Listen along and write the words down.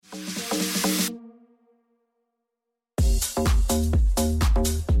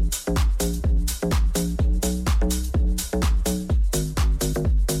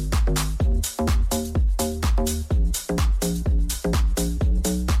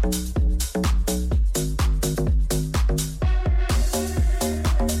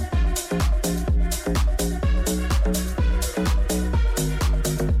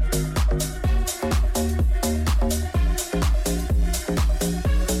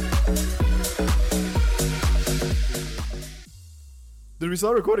we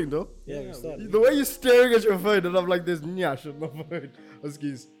start recording, though? Yeah, we started. The way you're staring at your phone, and I'm like, there's nyash on the phone.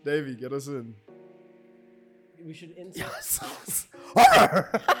 Excuse, Davey, get us in. We should insert. Yes.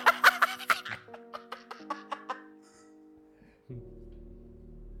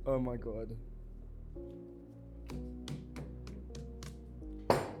 Oh my god.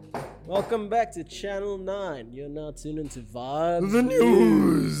 Welcome back to Channel 9. You're now tuned into Vibes. The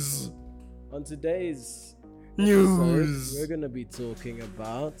news. On today's News. episode, we're going to be talking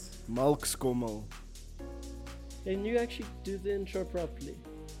about... Melkskommel. Can you actually do the intro properly?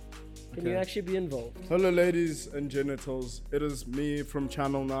 Can you Okay. actually be involved? Hello, ladies and genitals. It is me from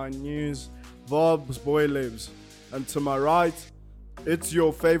Channel 9 News, Vob's Boy Lives. And to my right, it's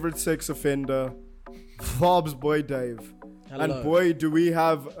your favorite sex offender, Vob's Boy Dave. Hello. And boy, do we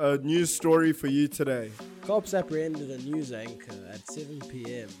have a news story for you today. Cops apprehended a news anchor at 7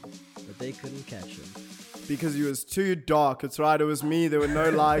 p.m., but they couldn't catch him. Because he was too dark. It's right, it was me. There were no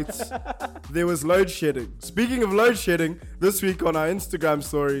lights. There was load shedding. Speaking of load shedding, this week on our Instagram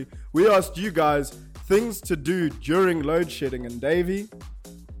story, we asked you guys things to do during load shedding. And Davey,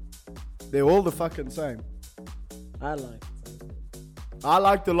 they're all the fucking same. I like it. I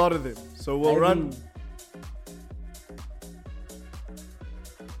liked a lot of them. So we'll run.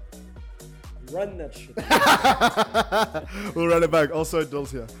 Run that shit. We'll run it back. Also,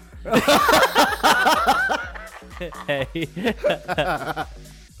 Dill's here. Hey.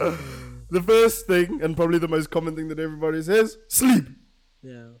 The first thing, and probably the most common thing that everybody says, sleep.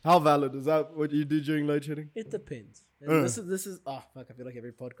 Yeah. How valid? Is that what you do during load shedding? It depends. And this is oh fuck, I feel like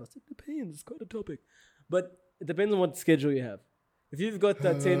every podcast. It depends. It's quite a topic. But it depends on what schedule you have. If you've got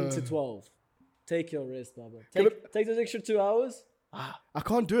that 10 to 12, take your rest, Baba. Take those extra 2 hours. I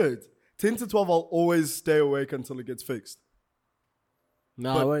can't do it. 10 to 12, I'll always stay awake until it gets fixed.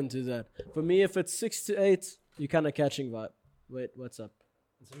 No, I won't do that. For me, if it's 6 to 8, you're kind of catching vibe. Wait, what's up?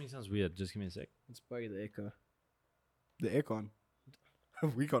 Something sounds weird. Just give me a sec. It's probably the echo. The aircon.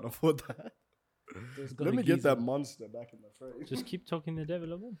 We can't afford that. There's got Let a me get geyser. that monster back in the frame. Just keep talking the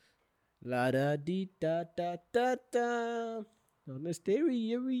devil of it. La da dee da da da da. On the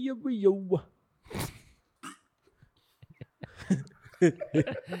stereo.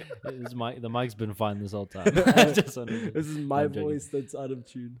 The mic's been fine this whole time. This is my I'm joking. voice that's out of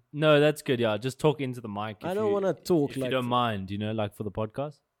tune. No, that's good. Yeah, just talk into the mic. I don't want to talk If like you don't mind, like for the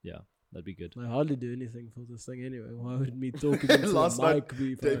podcast. Yeah, that'd be good. I hardly do anything for this thing anyway. Why would me talking into Last the night, mic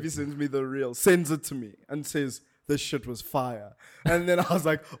be Davey sends me the reel, sends it to me, and says, this shit was fire. And then I was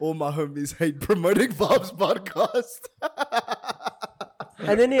like, all my homies hate promoting Bob's podcast.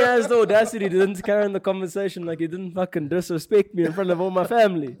 And then he has the audacity to then carry on the conversation like he didn't fucking disrespect me in front of all my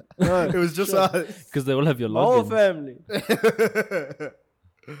family. No, It was just us. Because they all have your my whole logins. family.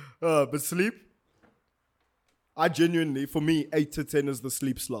 But sleep, I genuinely, for me, 8 to 10 is the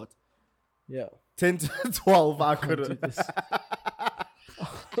sleep slot. Yeah. 10 to 12, I Do couldn't. this.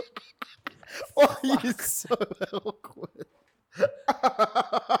 Oh, you're so awkward.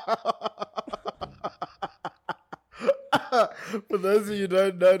 For those of you who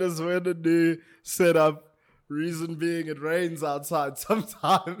don't notice, we're in a new setup. Reason being, it rains outside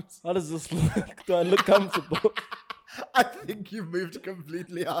sometimes. How does this look? Do I look comfortable? I think you moved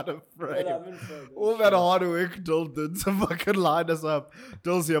completely out of frame. Well, I'm in frame. All that hard work Dill did to fucking line us up.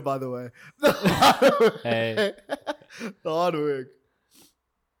 Dill's here, by the way. The hard work. Hey. The hard work.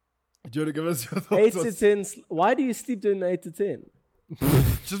 Do you want to give us your 8 thoughts? to 10. Why do you sleep during 8 to 10?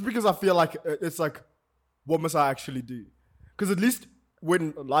 Just because I feel like it's like, what must I actually do? Because at least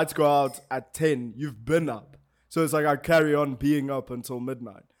when lights go out at 10, you've been up. So it's like I carry on being up until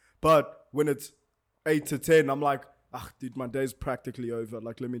midnight. But when it's 8 to 10, I'm like, dude, my day's practically over.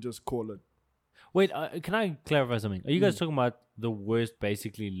 Like, let me just call it. Wait, can I clarify something? Are you guys talking about the worst,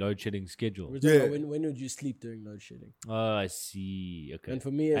 basically, load shedding schedule? We're talking Yeah. about when would you sleep during load shedding? Oh, I see. Okay. And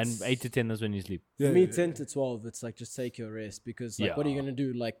for me, it's... And 8 to 10, that's when you sleep. For me, 10 to 12, it's like just take your rest because like, what are you Yeah. going to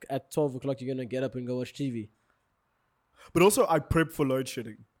do? Like at 12 o'clock, you're going to get up and go watch TV. But also, I prep for load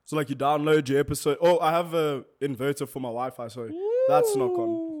shedding. So, like, you download your episode. Oh, I have an inverter for my Wi-Fi, so that's not gone.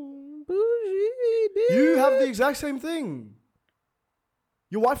 Ooh, bougie, bitch. You have the exact same thing.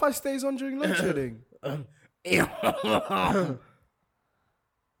 Your Wi-Fi stays on during load shedding.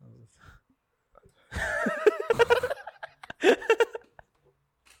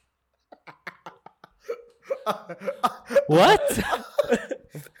 What?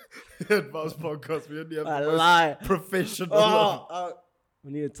 Advanced podcast. We only have I the most lie. professional.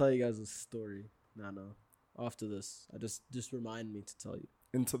 We need to tell you guys a story. No. After this, just remind me to tell you.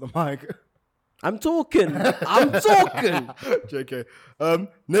 Into the mic. I'm talking. I'm talking. JK.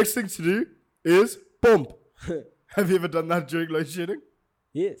 Next thing to do is pump. Have you ever done that during load shedding?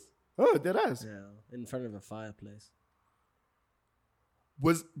 Yes. Oh, dead ass. Yeah, in front of a fireplace.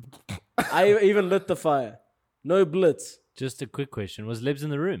 Was I even lit the fire. No blitz. Just a quick question: was Lebs in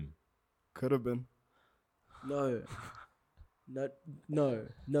the room? could have been. No.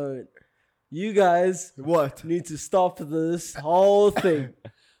 No. You guys What? need to stop this whole thing.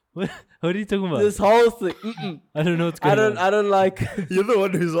 What are you talking about? This whole thing. Mm-mm. I don't know what's going on. I don't like. You're the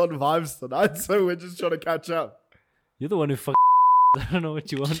one who's on vibes tonight, so we're just trying to catch up. You're the one who fuck. I don't know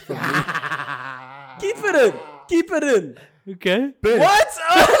what you want from me. Keep it in. Keep it in. Okay. Ben, What?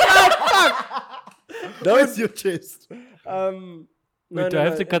 Oh, fuck. where's your chest? Wait, do I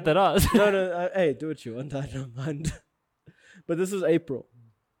have to cut that out? No. Hey, do what you want. I don't mind. But this was April.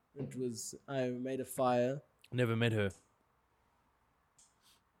 I made a fire. Never met her.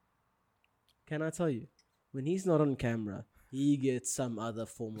 Can I tell you? When he's not on camera, he gets some other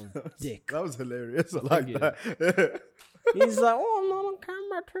form of dick. That was hilarious. I like you. that. He's like, oh, I'm not on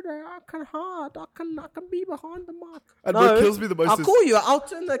camera today. I can hide. I can be behind the mic. And what kills me the most I'll is... call you. I'll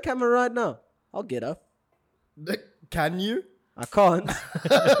turn the camera right now. I'll get up. Can you? I can't.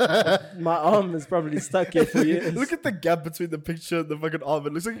 My arm is probably stuck here for years. Look at the gap between the picture and the fucking arm.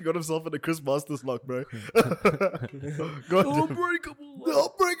 It looks like he got himself in a Chris Masters lock, bro. God, unbreakable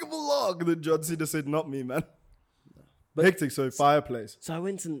lock. And then John Cena said, not me, man. But- Hectic, so fireplace. So I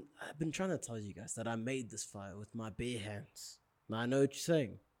went and I've been trying to tell you guys that I made this fire with my bare hands. Now I know what you're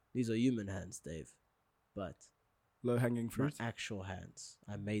saying. These are human hands, Dave. But Low hanging my fruit. actual hands.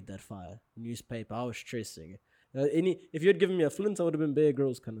 I made that fire. Newspaper. I was stressing. If you had given me a flint, I would have been Bear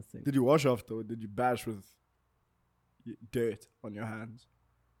Grylls kind of thing. Did you wash after or did you bash with dirt on your hands?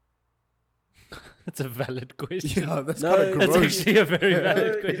 That's a valid question. Yeah, that's No, kind of That's gross. actually a very No,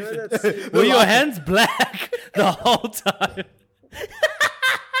 valid you know question. that's- Were your hands black the whole time?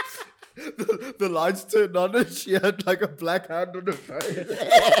 The lights turned on and she had like a black hand on her face.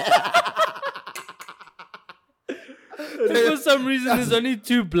 For some reason, there's only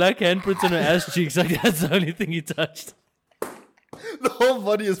 2 black handprints on her ass cheeks. Like, that's the only thing he touched. The whole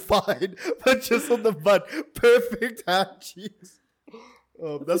body is fine, but just on the butt, perfect hand cheeks.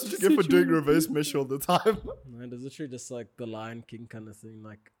 That's what you get for doing reverse mesh all the time. No, it's literally just like the Lion King kind of thing.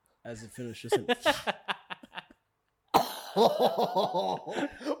 Like, as it finishes. And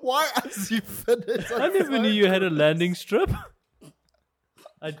Why as you finish? I never knew you had a landing strip.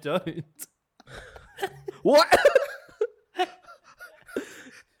 I don't. what?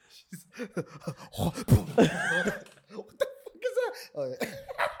 What the fuck is that? Oh, yeah.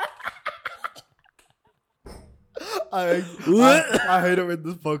 I hate it when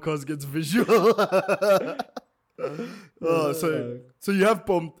this podcast gets visual. So you have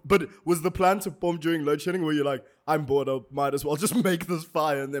bomb, but was the plan to bomb during load shedding where you're like, I'm bored, I might as well just make this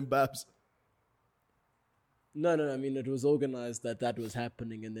fire and then babs? No. I mean, it was organized that was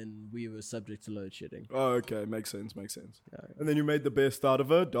happening, and then we were subject to load shedding. Oh, okay, makes sense. Yeah. And then you made the best out of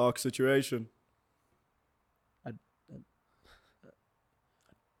a dark situation.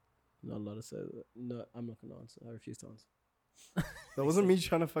 Not allowed to say that. No, I'm not going to answer. I refuse to answer. That wasn't me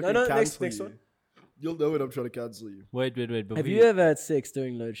trying to fucking No, cancel next you. one. You'll know when I'm trying to cancel you. Wait. Before Have you ever had sex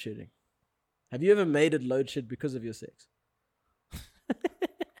during load shedding? Have you ever made it load shed because of your sex?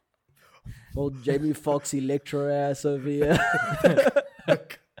 Old Jamie Foxx Electro ass over here.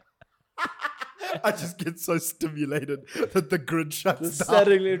 I just get so stimulated that the grid The shuts down.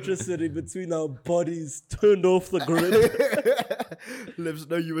 static electricity between our bodies turned off the grid. Lives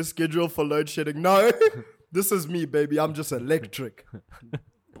know you were scheduled for load shedding. No, this is me, baby. I'm just electric.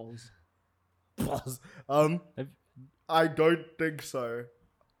 Balls. Pause. I don't think so.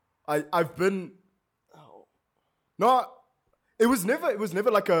 I've been. No, it was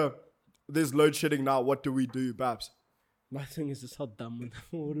never like a. There's load shedding now. What do we do, Babs? My thing is just how dumb.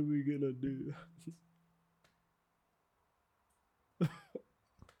 What are we gonna do?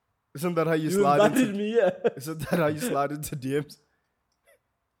 Isn't that how you You slide invited into? me, yeah. Isn't that how you slide into DMs?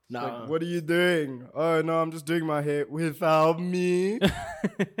 Nah. Like, what are you doing? Oh no, I'm just doing my hair without me.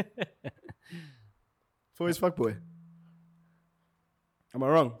 For his fuckboy. Am I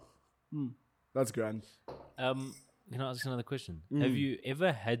wrong? That's grand. Can I ask another question? Have you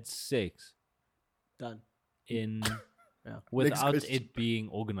ever had sex Done. in Yeah. without question. it being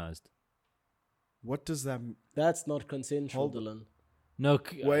organized? What does that mean? That's not consensual, Dylan. No,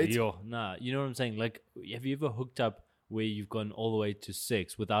 Wait. you know what I'm saying? Like, have you ever hooked up where you've gone all the way to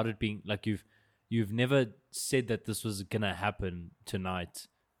sex without it being like you've never said that this was gonna happen tonight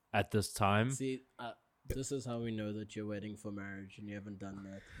at this time? See, this is how we know that you're waiting for marriage and you haven't done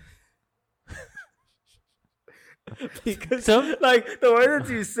that. Because, like, the way that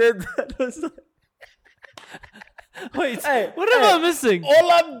you said that was like... Wait, Hey, what am I missing?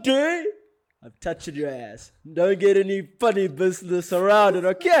 All I'm doing, I'm touching your ass. Don't get any funny business around it,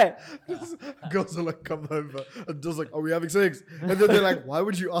 okay? Girls are like, come over. And just like, are we having sex? And then they're like, why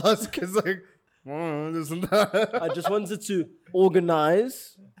would you ask? It's like, this and that. I just wanted to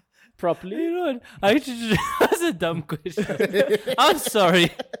organize properly. You know what? I actually that's a dumb question. I'm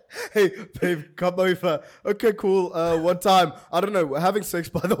sorry. Hey, babe, come over. Okay, cool. What time? I don't know. We're having sex,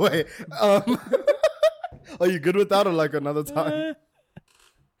 by the way. Are you good with that or like another time?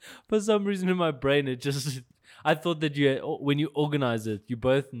 For some reason in my brain, it just. I thought that when you organize it, you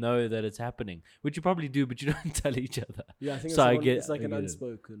both know that it's happening, which you probably do, but you don't tell each other. Yeah, I think So it's like I an get it.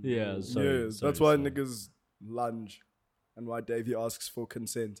 unspoken. Yeah, rule. sorry, Yeah, sorry, that's why sorry. niggas lunge and why Davey asks for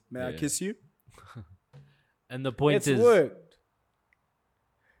consent. May I Yeah. kiss you? And the point It's is, worked.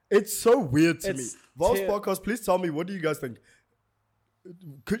 It's so weird to It's me. Vols ter- podcast, please tell me, what do you guys think?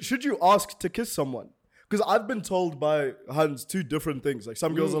 Should you ask to kiss someone? Because I've been told by Hans two different things. Like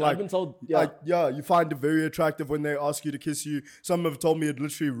some girls are I've like, been told, you find it very attractive when they ask you to kiss you. Some have told me it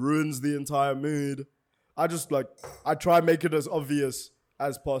literally ruins the entire mood. I just I try and make it as obvious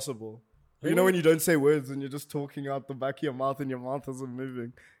as possible. You know when you don't say words and you're just talking out the back of your mouth and your mouth isn't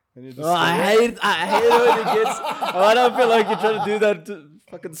moving. And you're just I hate it when it gets. I don't feel like you're trying to do that to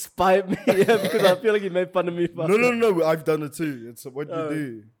fucking spite me because I feel like you made fun of me. No, I've done it too. It's what you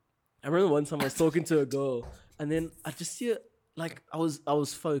do. I remember one time I was talking to a girl, and then I just hear like I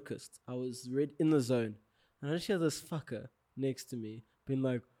was focused, I was in the zone, and I just hear this fucker next to me being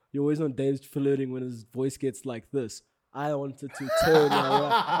like, "You're always on Dave's flirting when his voice gets like this." I wanted to turn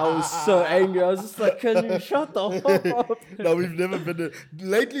around. I was so angry. I was just like, "Can you shut the fuck up?" No, we've never been.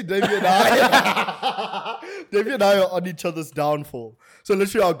 Lately, Davey and I are on each other's downfall. So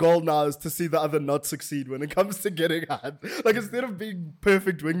literally, our goal now is to see the other not succeed when it comes to getting hard. Like instead of being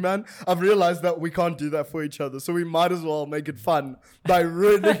perfect wingman, I've realized that we can't do that for each other. So we might as well make it fun by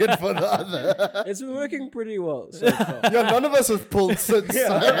ruining it for the other. It's been working pretty well so far. Yeah, none of us have pulled since.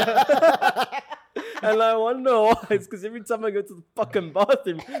 And I wonder why. It's because every time I go to the fucking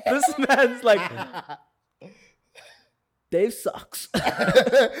bathroom, this man's like, Dave sucks.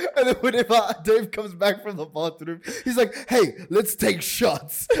 And then whenever Dave comes back from the bathroom, he's like, hey, let's take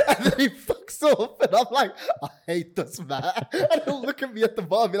shots. And then he fucks off. And I'm like, I hate this man. And he'll look at me at the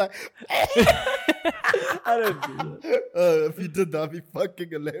bar and be like, I don't do that. if you did that, it'd be fucking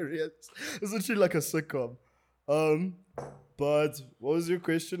hilarious. It's literally like a sitcom. But what was your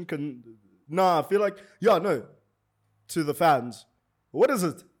question? I feel like, to the fans. What is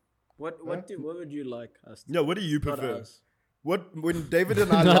it? What would you like us to Yeah, what do you not prefer? us? When David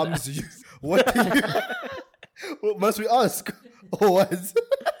and I lums you, what do you... What must we ask? Or what?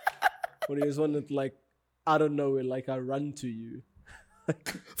 When you just wanted like, I don't know, like I run to you.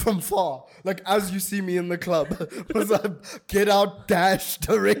 From far, like as you see me in the club, was I get out, dash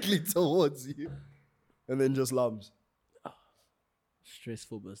directly towards you, and then just lums.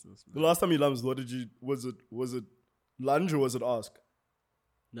 Stressful business, The man. last time you lums, what did you? Was it lunge or was it ask?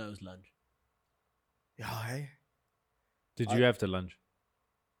 No, it was lunch. Yeah, hey. did you have to lunch?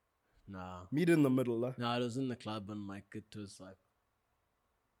 Nah. Meet in the middle. Huh? No, it was in the club and like it was like,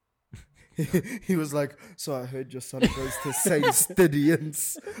 He was like, so I heard your son goes to St.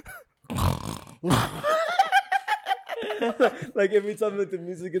 Stidians. like every time that the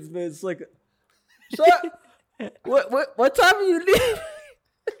music gets played, it's like, so, what time are you leaving?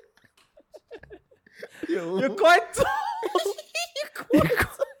 You're quite tall. You're quite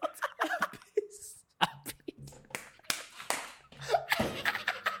tall.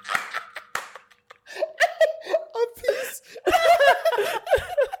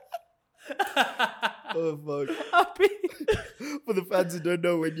 Oh fuck. For the fans who don't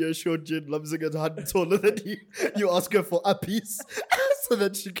know, when you're a short gin, Lumsing is hand taller than you ask her for uppies so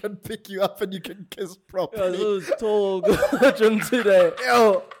that she can pick you up and you can kiss I properly. was so tall gym today.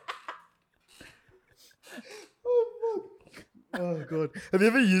 Yo. Oh god. Have you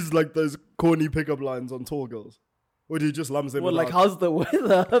ever used like those corny pickup lines on tall girls? Or do you just lums them Well, like, without? how's the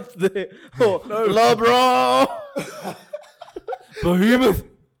weather up there? Oh, no, bro. Behemoth.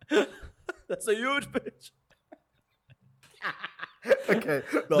 That's a huge bitch. Okay.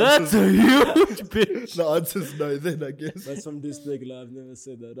 That's a huge bitch. The answer's no then, I guess. That's from this big love. I've never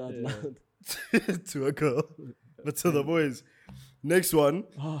said that out loud. To a girl. But to the boys. Next one.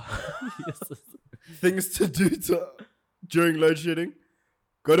 Oh, yes. Things to do during load shedding.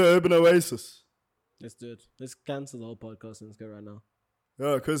 Go to Urban Oasis. Let's do it. Let's cancel the whole podcast and let's go right now.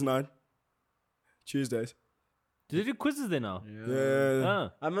 Yeah, quiz 9. Tuesdays. Do they do quizzes there now? Yeah.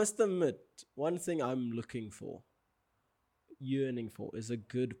 Ah. I must admit, one thing I'm looking for, yearning for, is a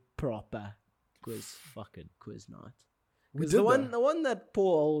good proper fucking quiz night. We 'Cause did the one that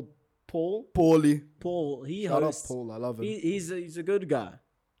poor old Paul, he Shout out hosts. Paul. I love him. He's a good guy,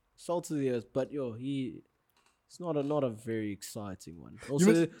 salt of the earth, but it's not a very exciting one.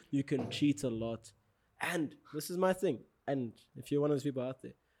 Also, you can cheat a lot, and this is my thing. And if you're one of those people out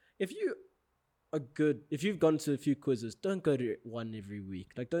there, if you've gone to a few quizzes, don't go to one every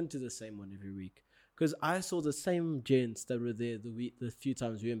week. Like, don't do the same one every week. Because I saw the same gents that were there the few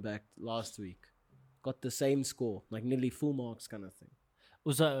times we went back last week, got the same score, like nearly full marks kind of thing.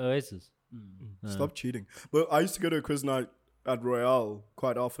 Was that Oasis? Stop cheating. But I used to go to a quiz night at Royale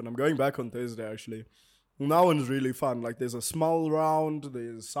quite often. I'm going back on Thursday, actually. And that one's really fun. Like, there's a smell round,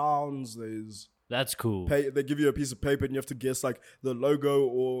 there's sounds, That's cool. They give you a piece of paper and you have to guess, like, the logo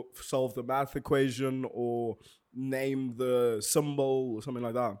or solve the math equation or name the symbol or something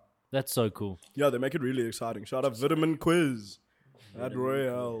like that. That's so cool. Yeah, they make it really exciting. Shout out Vitamin Quiz at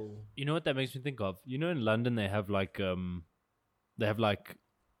Royale. You know what that makes me think of? You know, in London they have like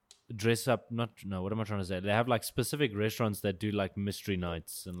dress up. What am I trying to say? They have like specific restaurants that do like mystery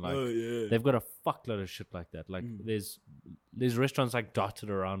nights and like they've got a fuckload of shit like that. Like there's restaurants like dotted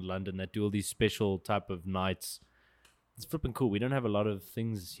around London that do all these special type of nights. It's flipping cool. We don't have a lot of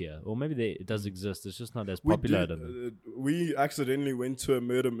things here, or maybe it does exist. It's just not as popular. We accidentally went to a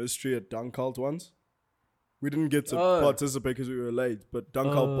murder mystery at Dunkeld once. We didn't get to participate because we were late, but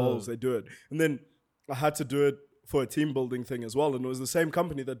Dunkeld Bowls, they do it. And then I had to do it for a team building thing as well, and it was the same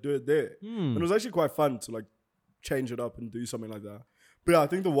company that do it there. And it was actually quite fun to like change it up and do something like that. But yeah, I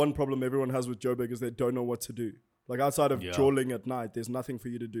think the one problem everyone has with Joburg is they don't know what to do. Like outside of jawling at night, there's nothing for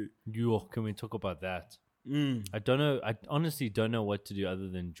you to do. Can we talk about that? I don't know. I honestly don't know what to do other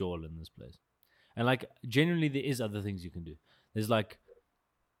than jawl in this place. And like genuinely, there is other things you can do.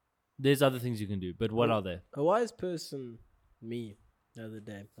 There's other things you can do, but what are they? A wise person, me, the other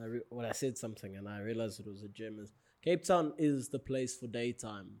day, when I said something and I realized it was a gem, is Cape Town is the place for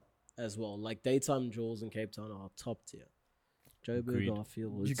daytime as well. Like daytime jewels in Cape Town are top tier. Joburg, I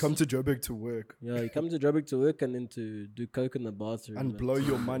feel. You come to Joburg to work. Yeah, you come to Joburg to work and then to do coke in the bathroom. And blow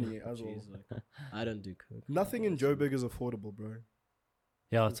your money as well. Like, I don't do coke. Nothing in Joburg is affordable, bro.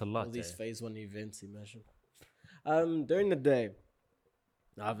 Yeah, it's a lot. All these phase 1 events, imagine. During the day,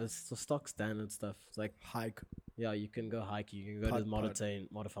 it's the stock standard stuff. It's like hike. Yeah, you can go hike. You can go to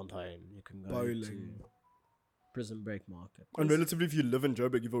Modderfontein. You can go bowling. To Prison Break Market. And relatively, if you live in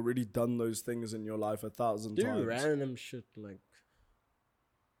Joburg, you've already done those things in your life 1,000 times. Do random shit like.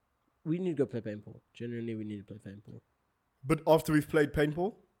 We need to go play paintball. Generally, we need to play paintball. But after we've played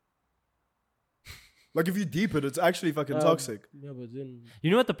paintball? Like, if you deep it, it's actually fucking toxic. Yeah, but then... You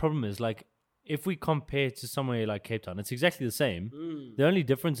know what the problem is? Like, if we compare to somewhere like Cape Town, it's exactly the same. The only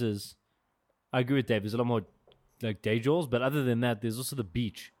difference is, I agree with Dave, there's a lot more, like, day jewels. But other than that, there's also the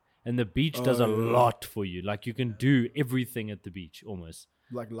beach. And the beach does a lot for you. Like, you can do everything at the beach, almost.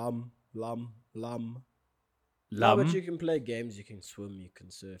 Like lam. No, but you can play games, you can swim, you can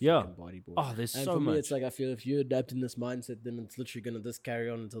surf, you can bodyboard. Oh, there's and so for much. me, it's like I feel if you adapt in this mindset, then it's literally going to just carry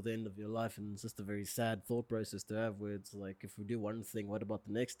on until the end of your life. And it's just a very sad thought process to have where it's like, if we do one thing, what about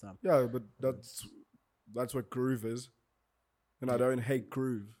the next time? Yeah, but that's what groove is. And I don't hate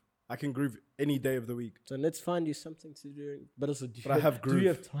groove. I can groove any day of the week. So let's find you something to do. But also, do I have groove. Do you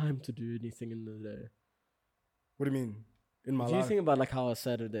have time to do anything in the day? What do you mean? In my life? Do you think about like how our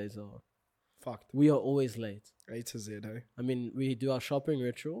Saturdays are? Fucked. We are always late. A to Z, eh? I mean, we do our shopping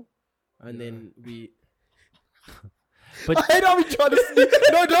ritual, and then we... But I hate how we try to sneak.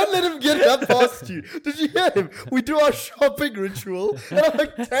 No, don't let him get that past you. Did you hear him? We do our shopping ritual. And I'm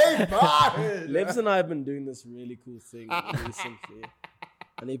like, hey, man. Lebs and I have been doing this really cool thing recently.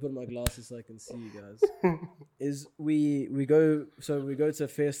 I need to put my glasses so I can see you guys. Is we go to a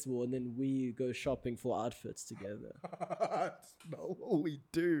festival and then we go shopping for outfits together. That's not what we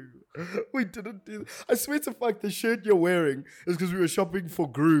do. We didn't do that. I swear to fuck, the shirt you're wearing is because we were shopping for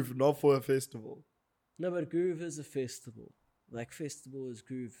Groove, not for a festival. No, but Groove is a festival. Like, festival is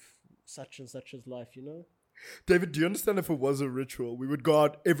Groove. Such and such is life, you know? David, do you understand if it was a ritual, we would go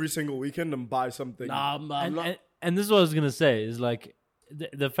out every single weekend and buy something? Nah, I'm not. And this is what I was going to say, is like,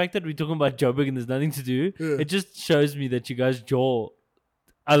 the fact that we're talking about Joburg and there's nothing to do, it just shows me that you guys jaw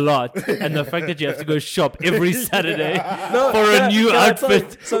a lot. And the fact that you have to go shop every Saturday for a new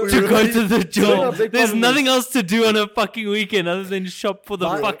outfit to go to the jaw. There's nothing else to do on a fucking weekend other than shop for the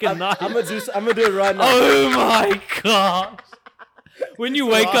fucking night. I'm gonna do it right now. Oh my gosh. When you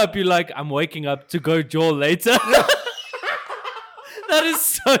wake up, you're like, I'm waking up to go jaw later. That is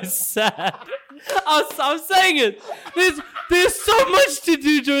so sad. I'm saying it. There's so much to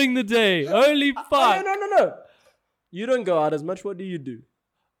do during the day. Holy fuck. No. You don't go out as much. What do you do?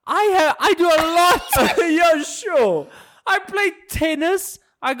 I do a lot. Yeah, sure. I play tennis.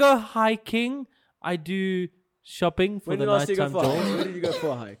 I go hiking. I do shopping for When the did last you go nighttime for a hike? jolts. When did you go for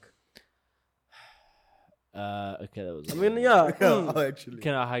a hike? Okay, that was. I mean, yeah. Yeah, actually.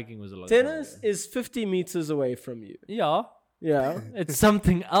 Hiking was a lot. time Tennis ago. is 50 meters away from you. Yeah, Yeah. it's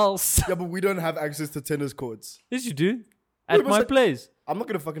something else. Yeah, but we don't have access to tennis courts. Yes, you do. At but my like- place. I'm not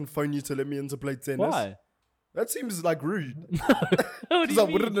gonna fucking phone you to let me in to play tennis. Why? That seems like rude. What do Because you I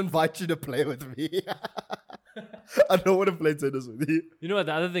mean? wouldn't invite you to play with me. I don't want to play tennis with you. You know what?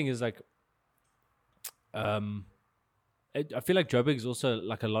 The other thing is like, I feel like Joburg is also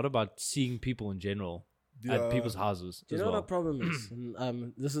like a lot about seeing people in general at people's houses. Do you as know well. what our problem is?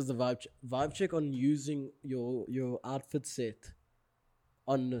 And, this is the vibe check on using your outfit set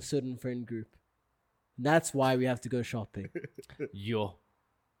on a certain friend group. And that's why we have to go shopping. Yo.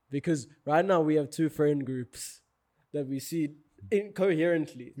 Because right now we have 2 friend groups that we see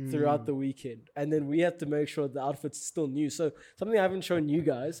incoherently throughout the weekend. And then we have to make sure the outfit's still new. So something I haven't shown you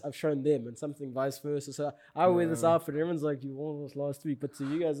guys, I've shown them, and something vice versa. So I wear this outfit, and everyone's like, you wore this last week. But to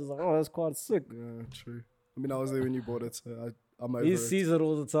you guys, it's like, oh, that's quite sick. Yeah, true. I mean, I was there when you bought it, so I'm over He it. sees it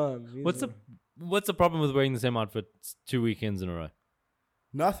all the time. What's the problem with wearing the same outfit 2 weekends in a row?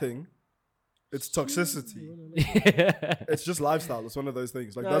 Nothing. It's toxicity. It's just lifestyle. It's one of those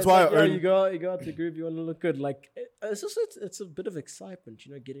things. Like No, that's it's why like, I own. you go out the group, you want to look good. Like it's a bit of excitement,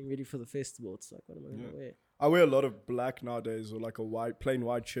 getting ready for the festival. It's like, what am I gonna wear? I wear a lot of black nowadays, or like a plain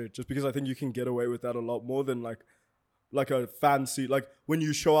white shirt, just because I think you can get away with that a lot more than like a fancy, like when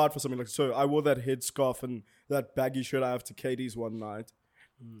you show out for something. Like, so I wore that headscarf and that baggy shirt I have to Katie's one night.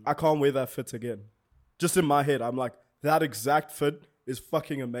 I can't wear that fit again. Just in my head, I'm like, that exact fit is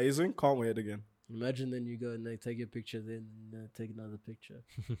fucking amazing. Can't wear it again. Imagine then you go and they take a picture, then take another picture.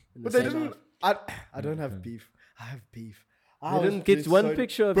 in the But they same didn't. outfit. I don't have beef. I have beef. They didn't get one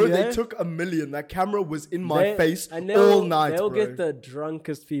picture of bro. you, They eh? took 1 million. That camera was in my They- face and all night, They'll bro. get the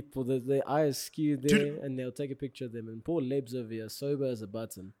drunkest people. Their eyes skewed there, and they'll take a picture of them. And poor Lebs over here, sober as a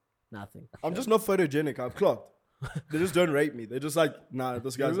button. Nothing. I'm just not photogenic. I've clocked. They just don't rate me. They're just like, nah,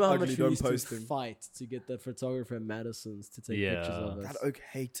 this guy's Remember how ugly. much we Don't used post to him. fight to get that photographer at Madison's to take Yeah. pictures of us? That oak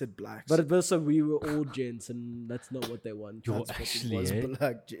hated blacks. But also we were all gents, and that's not what they want. You're That's what it actually, was. eh?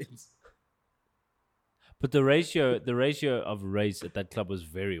 black gents. But the ratio of race at that club was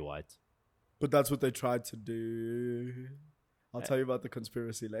very white. But that's what they tried to do. I'll tell you about the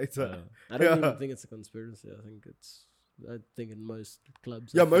conspiracy later. I don't Yeah. even think it's a conspiracy. I think in most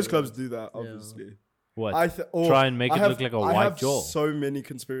clubs. Yeah, I most feel clubs do that, Yeah. obviously. What? Try and make it look like a I white have jaw. so many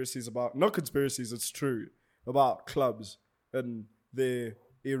conspiracies about, not conspiracies, it's true, about clubs and their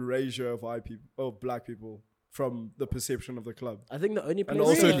erasure of black people from the perception of the club. I think the only place And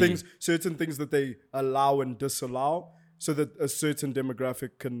also Really? certain things that they allow and disallow so that a certain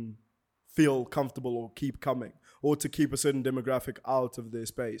demographic can feel comfortable or keep coming, or to keep a certain demographic out of their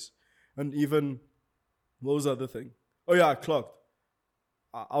space. And even, what was the other thing? Oh yeah, I clocked.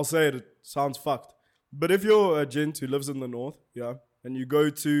 I'll say it sounds fucked. But if you're a gent who lives in the north, yeah, and you go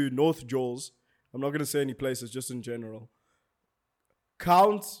to North Jaws, I'm not going to say any places, just in general,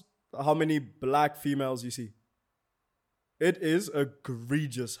 count how many black females you see. It is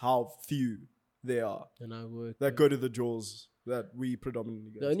egregious how few there are and I work. that go to the Jaws that we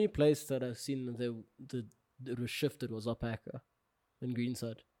predominantly The go to. only place that I've seen that it was shifted was Alpaca in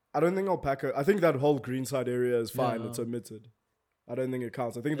Greenside. I don't think Alpaca, I think that whole Greenside area is fine, Yeah. it's omitted. I don't think it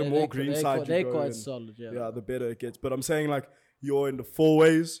counts. I think the Yeah, more they're Greenside they're you go quite in, solid. Yeah. yeah, the better it gets. But I'm saying like you're in the Four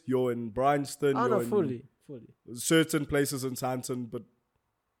Ways, you're in Bryanston, Oh you're no, in fully. certain places in Santon, but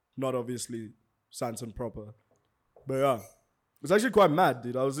not obviously Santon proper. But yeah, it's actually quite mad,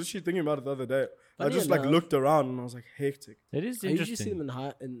 dude. I was actually thinking about it the other day. I Funny just enough- looked around and I was like, hectic. It is I usually see interesting. them in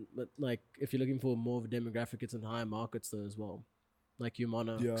high, but like if you're looking for more of a demographic, it's in higher markets though as well. Like your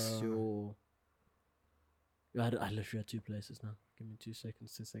Monarchs, Yeah. your. I literally had 2 places now. Give me 2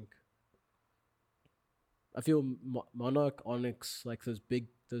 seconds to think. I feel Monarch, Onyx, like those bigger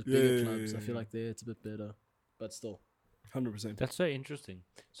Yeah, clubs. I feel yeah. like there it's a bit better, but still. 100%. That's so interesting.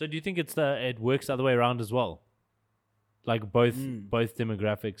 So do you think it works the other way around as well? Like both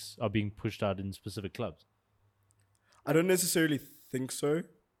demographics are being pushed out in specific clubs. I don't necessarily think so.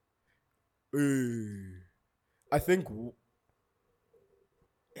 I think.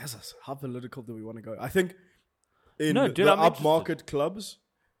 Yes, how political do we want to go? I think in No, dude, the I'm upmarket clubs,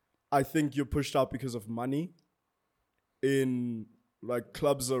 I think you're pushed out because of money. In like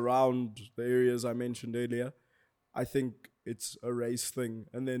clubs around the areas I mentioned earlier, I think it's a race thing.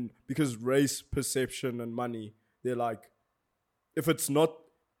 And then because race, perception, and money, they're like,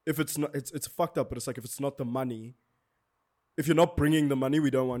 it's fucked up, but it's like if it's not the money, if you're not bringing the money, we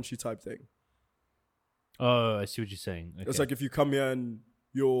don't want you type thing. Oh, I see what you're saying. Okay. It's like if you come here and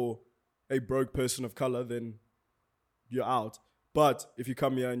you're a broke person of color, then you're out. But if you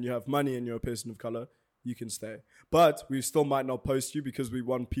come here and you have money and you're a person of color, you can stay. But we still might not post you because we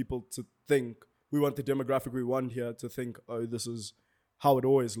want people to think, we want the demographic we want here to think, oh, this is how it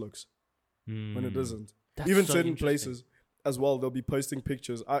always looks, when it isn't. That's Even so certain interesting. places as well, they'll be posting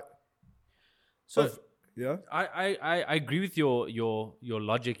pictures. So Yeah? I agree with your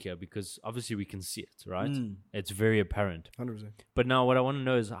logic here, because obviously we can see it, right? It's very apparent. 100%. But now what I want to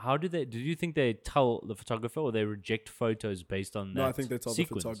know is, how do you think they tell the photographer, or they reject photos based on that No, I think they tell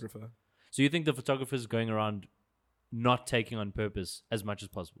sequence? the photographer. So you think the photographer's going around not taking on purpose as much as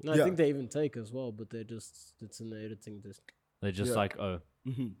possible? No, Yeah. I think they even take as well, but it's in the editing disc. They're just Yeah. like, oh,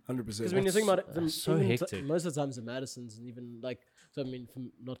 100%. Because when you think about it, That's so hectic. most of the times the Madisons, and even like, so I mean,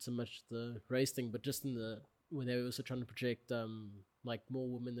 from not so much the race thing, but just in the when they were also trying to project like more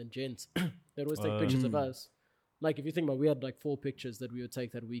women than gents, they'd always take pictures of us. Like if you think about, we had like 4 pictures that we would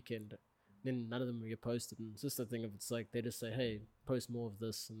take that weekend, then none of them would get posted, and it's just the thing of, it's like they just say, hey, post more of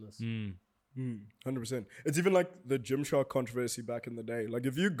this and this. 100%. It's even like the Gymshark controversy back in the day. Like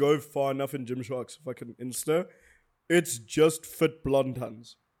if you go far enough in Gymshark's fucking Insta, it's just fit blonde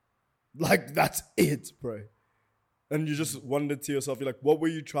huns. Like that's it, bro. And you just wonder to yourself, you're like, what were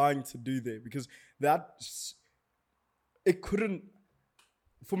you trying to do there? Because it couldn't.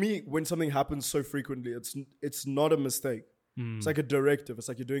 For me, when something happens so frequently, it's not a mistake. It's like a directive. It's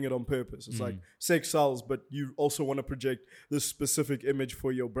like you're doing it on purpose. It's like sex sells, but you also want to project this specific image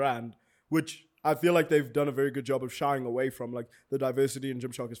for your brand, which I feel like they've done a very good job of shying away from. Like the diversity in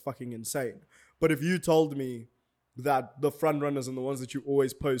Gymshark is fucking insane. But if you told me that the front runners and the ones that you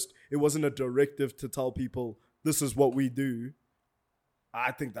always post, it wasn't a directive to tell people this is what we do,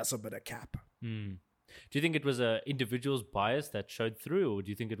 I think that's a bit of cap. Do you think it was a individual's bias that showed through, or do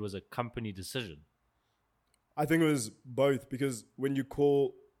you think it was a company decision? I think it was both, because when you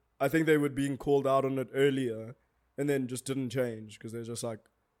call, I think they were being called out on it earlier and then just didn't change because they're just like,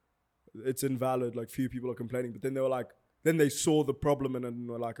 it's invalid, like few people are complaining. But then they were like, then they saw the problem in it and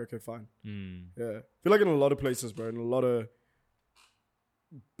were like, okay, fine. Yeah. I feel like in a lot of places, bro, in a lot of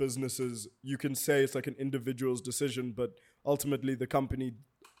businesses, you can say it's like an individual's decision, but ultimately the company...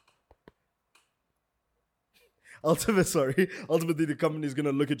 Ultimately the company is going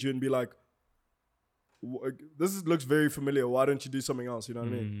to look at you and be like, this looks very familiar. Why don't you do something else? You know what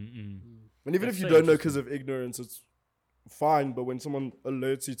I mean? And even That's if you so don't know because of ignorance, it's fine. But when someone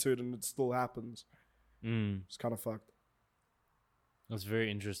alerts you to it and it still happens, it's kind of fucked. That's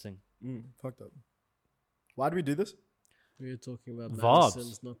very interesting. Fucked up. Why do we do this? We were talking about Vibes.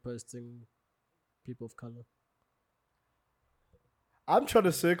 Madison's not posting people of color. I'm trying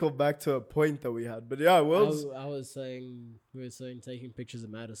to circle back to a point that we had, but yeah, I Will's. was saying, we were saying taking pictures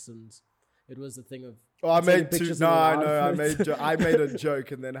of Madison's. It was the thing of... Oh, I taking made two. pictures No, of I our know. outfits. I made a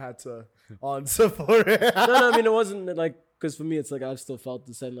joke and then had to answer for it. No, I mean, it wasn't like... Because for me, it's like I've still felt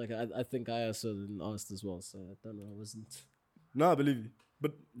the same. Like, I think I also asked as well. So, I don't know. I wasn't... No, I believe you.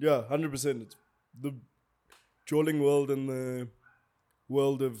 But yeah, 100%. It's the jawling world and the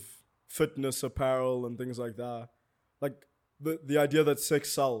world of fitness apparel and things like that. Like the idea that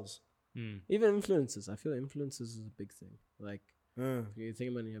sex sells. Even influencers. I feel influencers is a big thing. Like, Yeah, if you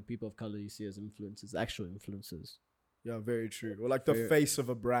think about people of color you see as influencers, actual influencers. yeah, very true. Or like the Very- face of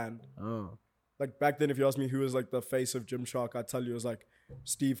a brand. Oh. Like back then, if you asked me who was like the face of Gymshark, I'd tell you it was like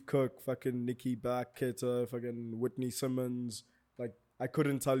Steve Cook, fucking Nikki Blackketter, fucking Whitney Simmons. Like I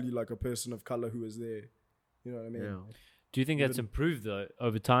couldn't tell you like a person of color who was there. You know what I mean? Yeah. Do you think that's improved though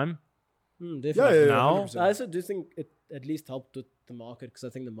over time? Definitely. Yeah, Now? 100%. I also do think it at least helped with the market, because I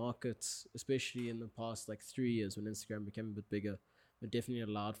think the markets, especially in the past like 3 years when Instagram became a bit bigger, it definitely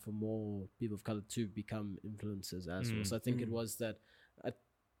allowed for more people of color to become influencers as well. So I think it was that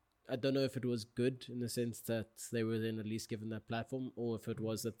I don't know if it was good in the sense that they were then at least given that platform, or if it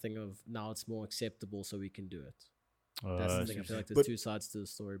was the thing of now it's more acceptable so we can do it. That's the thing. I feel like there's But- two sides to the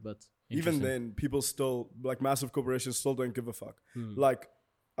story, but Even Interesting. then, people still like massive corporations still don't give a fuck. Like,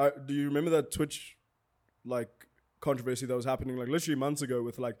 do you remember that Twitch like controversy that was happening like literally months ago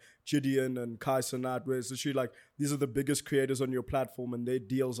with like Gideon and Kai Cenat, where it's literally like these are the biggest creators on your platform and their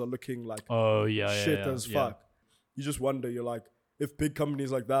deals are looking like Oh yeah, shit yeah, as yeah. fuck. You just wonder, you're like, if big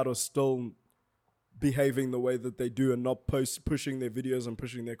companies like that are still behaving the way that they do and not pushing their videos and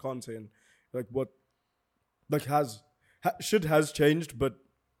pushing their content, like what, like shit has changed, but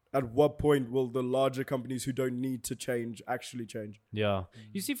at what point will the larger companies who don't need to change actually change? Yeah.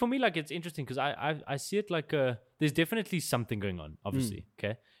 You see, for me, like, it's interesting because I see it like there's definitely something going on, obviously.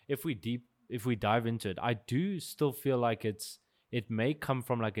 Okay. If we if we dive into it, I do still feel like it may come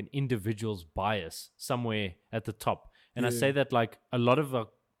from like an individual's bias somewhere at the top. And I say that like a lot of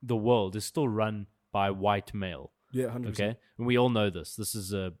the world is still run by white male. Yeah, 100%. Okay, and we all know this. This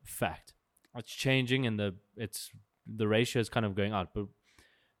is a fact. It's changing, and the ratio is kind of going out. But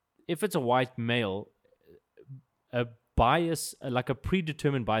if it's a white male, a bias, like a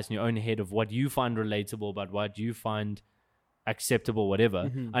predetermined bias in your own head of what you find relatable, about what you find acceptable, whatever.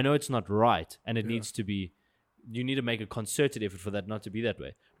 I know it's not right, and it needs to be. You need to make a concerted effort for that not to be that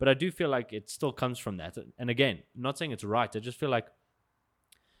way. But I do feel like it still comes from that. And again, I'm not saying it's right. I just feel like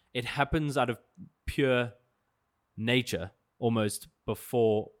it happens out of pure nature almost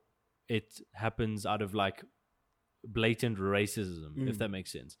before it happens out of like blatant racism, if that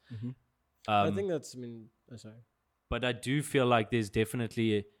makes sense. I think that's, sorry. But I do feel like there's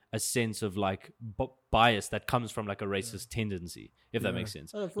definitely a sense of like bias that comes from like a racist tendency, if that makes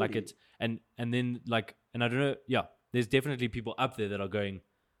sense. Like it's, and then like, and I don't know, there's definitely people up there that are going,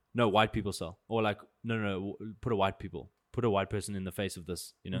 no, white people sell. Or like, no, put a white person in the face of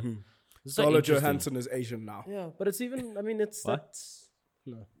this, you know? Scarlett Johansson is Asian now. Yeah, but it's even, that's,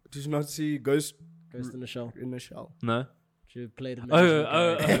 no. Did you not see Ghost in the Shell? In the Shell. No. She played an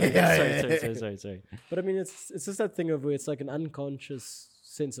Sorry. But it's just that thing of where it's like an unconscious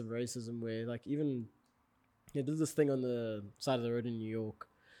sense of racism where like even they did this thing on the side of the road in New York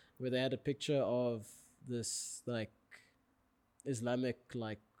where they had a picture of this like Islamic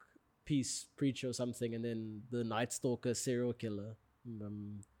like peace preacher or something, and then the Night Stalker serial killer,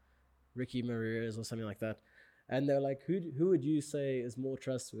 Ricky Marais or something like that, and they're like, who would you say is more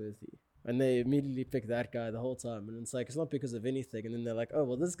trustworthy? And they immediately pick that guy the whole time, and it's like it's not because of anything. And then they're like, oh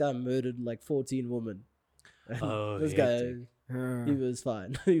well, this guy murdered like 14 women. This guy, he was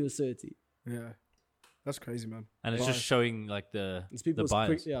fine. He was 30. Yeah, that's crazy, man. And it's just showing like the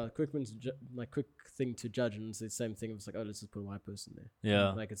bias. Quick thing to judge, and it's the same thing. It's like, oh, let's just put a white person there.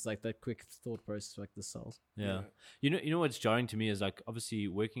 Yeah, like it's like that quick thought process, like the cells. Yeah, you know what's jarring to me is like obviously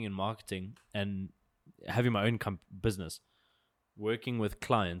working in marketing and having my own business, working with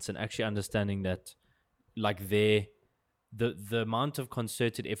clients and actually understanding that like the amount of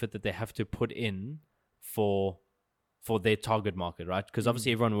concerted effort that they have to put in for their target market, right? Because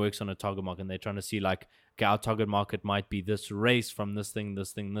obviously everyone works on a target market and they're trying to see like, okay, our target market might be this race from this thing.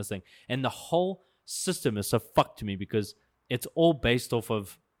 And the whole system is so fucked to me because it's all based off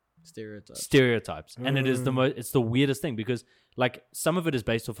of stereotypes. And it is it's the weirdest thing because like some of it is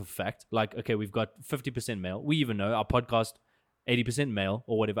based off of fact. Like, okay, we've got 50% male. We even know our podcast 80% male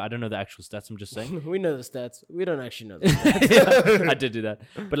or whatever. I don't know the actual stats. I'm just saying. We know the stats. We don't actually know the stats. I did do that.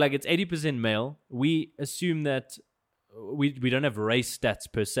 But like it's 80% male. We assume that we don't have race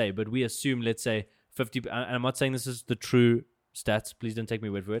stats per se, but we assume, let's say 50, and I'm not saying this is the true stats. Please don't take me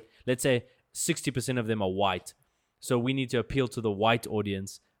word for it. Let's say 60% of them are white. So we need to appeal to the white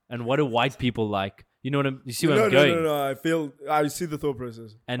audience. And what do white people like? You know what you see where I'm going? No. I see the thought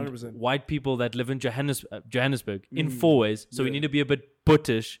process. 100%. And white people that live in Johannesburg in 4 ways. So we need to be a bit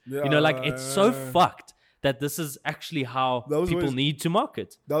buttish. You know, like it's so fucked that this is actually how people need to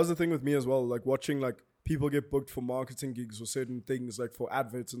market. That was the thing with me as well. Like watching like people get booked for marketing gigs or certain things like for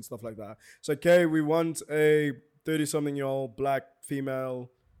adverts and stuff like that. It's like, okay, we want a 30-something-year-old black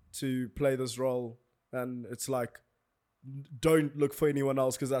female to play this role. And it's like, don't look for anyone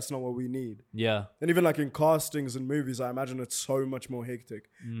else because that's not what we need. Yeah. And even like in castings and movies, I imagine it's so much more hectic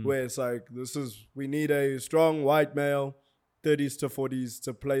where it's like, we need a strong white male, 30s to 40s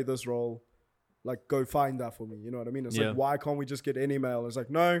to play this role. Like, go find that for me. You know what I mean? It's like, why can't we just get any male? It's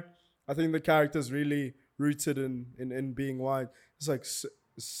like, no, I think the character's really rooted in being white. It's like,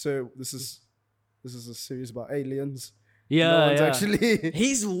 so this is a series about aliens. Yeah, no one's actually.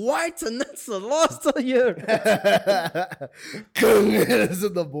 He's white, and that's the last of you. It's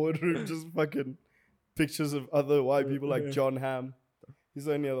in the boardroom, just fucking pictures of other white people like John Hamm. He's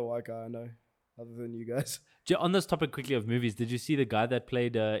the only other white guy I know, other than you guys. On this topic quickly of movies, did you see the guy that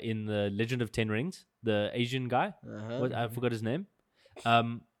played in the Legend of Ten Rings, the Asian guy? I forgot his name.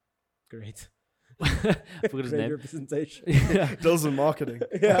 Great. I forgot his name. Representation. Does in marketing.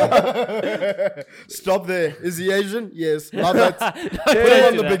 Stop there. Is he Asian? Yes. Love it. Put him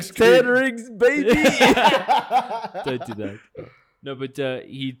on the big screen. 10 Rings, baby. Don't do that. No, but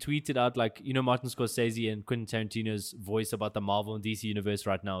he tweeted out like, Martin Scorsese and Quentin Tarantino's voice about the Marvel and DC universe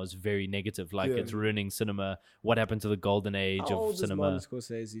right now is very negative. Like it's ruining cinema. What happened to the golden age How of old cinema? is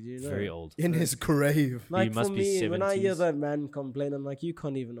Martin Scorsese? Do you know? Very old. In his grave. Like must for be me, when I hear 70s. that man complain, I'm like, you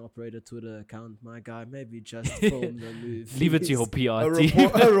can't even operate a Twitter account, my guy. Maybe just film the movie. Leave it to your PR A,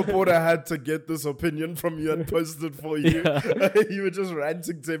 team. a reporter had to get this opinion from you and post it for you. You were just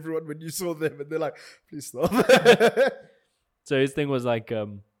ranting to everyone when you saw them, and they're like, "Please stop." So his thing was like,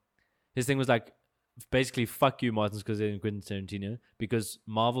 basically, fuck you, Martin Scorsese and Quentin Tarantino, because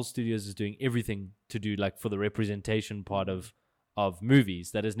Marvel Studios is doing everything to do like for the representation part of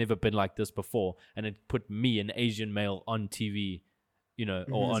movies that has never been like this before, and it put me, an Asian male, on TV, or As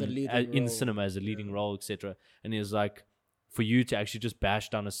a on leading in role. cinema as a leading role, etc. And he was like, for you to actually just bash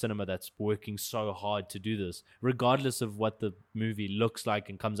down a cinema that's working so hard to do this, regardless of what the movie looks like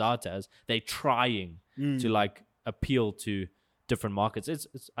and comes out as, they're trying to like appeal to different markets.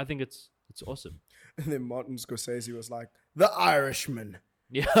 I think it's awesome. And then Martin Scorsese was like, "The Irishman,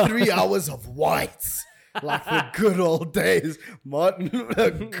 Yeah. 3 hours of whites, like the good old days." Martin,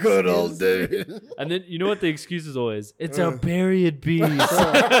 the good old days. And then you know what the excuse is always? It's a period piece. They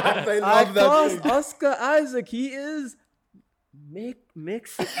I love that passed thing. Oscar Isaac. He is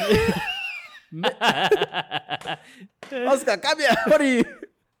Mexican. Oscar, come here. What are you?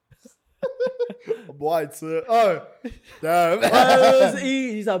 Whites. Oh, damn.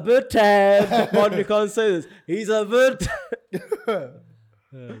 He's a bird tab. Martin, you can't say this. He's a bird tab.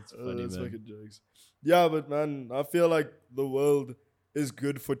 That's funny, That's man. fucking jokes. Yeah, but man, I feel like the world is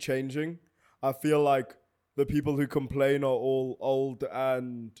good for changing. I feel like the people who complain are all old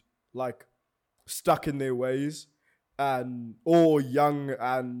and like stuck in their ways, or young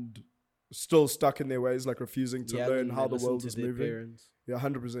and still stuck in their ways, like refusing to learn how the world is moving. Parents. Yeah,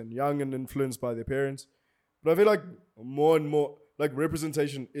 100%. Young and influenced by their parents. But I feel like more and more, like,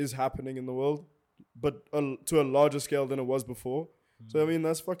 representation is happening in the world, but to a larger scale than it was before. So, I mean,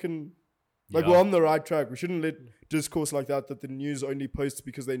 that's fucking... Like, Yeah. we're on the right track. We shouldn't let discourse like that the news only posts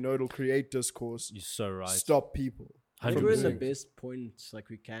because they know it'll create discourse, You're so right. stop people. I think 100%. we're in the best point like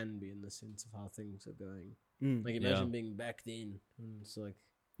we can be in the sense of how things are going. Like imagine Yeah. being back then. And it's like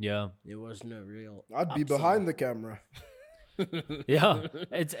Yeah. there was no real. I'd be upside. behind the camera. Yeah.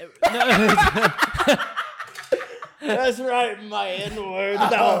 It's no, That's right, my N-word.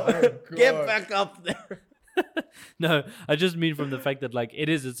 Get back up there. no, I just mean from the fact that like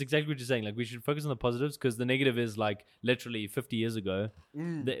it's exactly what you're saying. Like we should focus on the positives, because the negative is like literally 50 years ago,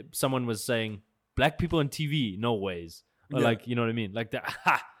 someone was saying black people on TV, no ways. Or Yeah. like, you know what I mean? Like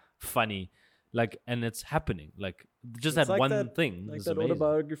that, funny. Like, and it's happening. Like just It's that like one that- thing. Like is that amazing.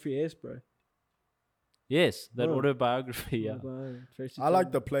 autobiography, yes, bro. Yes, that Oh. autobiography. Yeah. I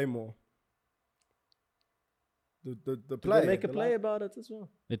like the play more. The Did play. they make a the play li- about it as well?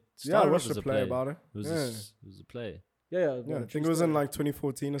 It Yeah, I started off watched as the a play about it. It was, Yeah. it was a play. Yeah, Yeah, I think it was in like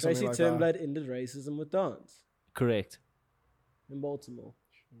 2014 or something Tracy like Turnblad ended racism with dance Correct. in Baltimore.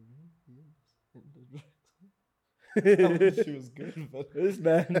 that. She was good, but This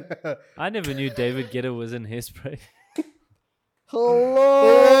man. I never knew David Guetta was in Hairspray.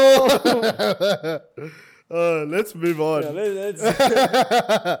 Hello. Let's move on. Yeah, let's-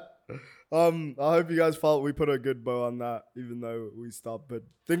 I hope you guys felt we put a good bow on that, even though we stopped. But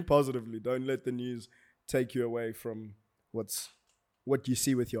think positively. Don't let the news take you away from what you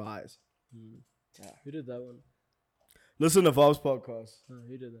see with your eyes. Who did that one? Listen to Vibes podcast. Oh,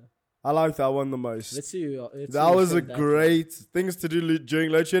 who did that? I like that one the most. Let's see. Let's That see was who a said that. great things to do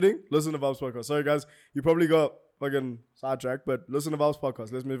during load shedding. Listen to Vibes podcast. Sorry guys, you probably got fucking sidetracked, but listen to Vibes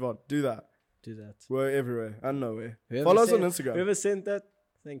podcast. Let's move on. Do that. Do that. We're everywhere and nowhere. Whoever Follow us on sent- Instagram. Whoever sent that,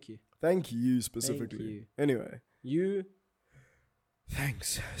 thank you. Thank you specifically. Thank you. Anyway, You.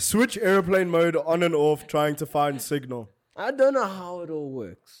 thanks. Switch airplane mode on and off, trying to find signal. I don't know how it all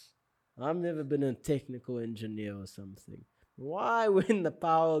works. I've never been a technical engineer or something. Why, when the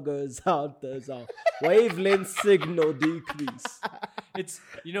power goes out, does our wavelength signal decrease? It's,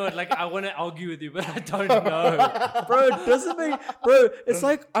 you know what, like, I want to argue with you, but I don't know. Bro, it doesn't make... Bro, it's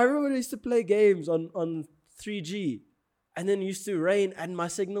like, I remember I used to play games on 3G. And then it used to rain and my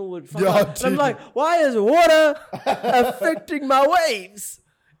signal would fuck Yeah, up. And I'm dude. like, why is water affecting my waves?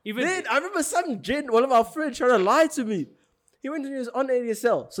 Even Then I remember some gent, one of our friends, trying to lie to me. He went and he was on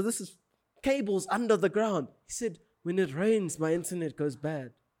ADSL. So this is cables under the ground. He said, when it rains, my internet goes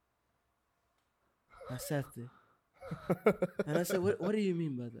bad. I sat there. And I said, what do you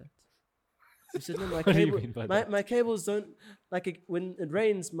mean by that? He said, no, do you mean by that? my cables don't, when it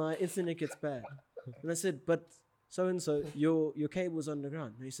rains, my internet gets bad. And I said, but so-and-so, your cable's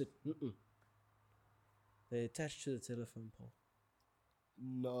underground. And he said, mm-mm. They're attached to the telephone pole.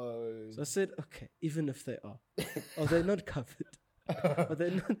 No. So I said, okay, even if they are they not covered? Are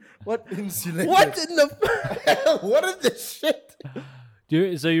they not? What? Insulated. What in the? What is this shit?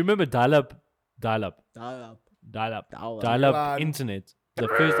 So you remember dial-up Dial-up. Line. internet, the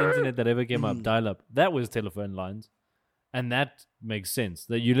first internet that ever came up, dial-up. That was telephone lines, and that makes sense.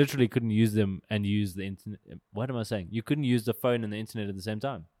 That you literally couldn't use them and use the internet. What am I saying? You couldn't use the phone and the internet at the same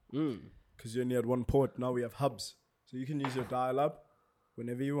time. Because you only had one port. Now we have hubs, so you can use your dial-up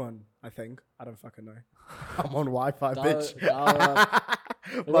whenever you want. I think. I don't fucking know. I'm on Wi-Fi, bitch. Dial-up.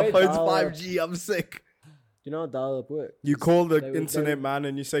 My Wait, phone's dial-up. 5G. I'm sick. You know how dial-up works? You call the They- internet man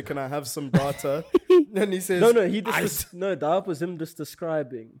and you say, "Can I have some data?" And he says, No, he just no. Dial-up was him just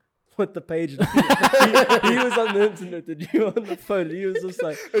describing what the page. he was on the internet and you were on the phone. He was just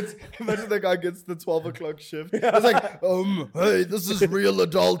like, Imagine the guy gets the 12 o'clock shift. It's like, hey, this is real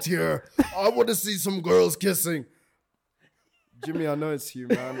adult here. I want to see some girls kissing. Jimmy, I know it's you,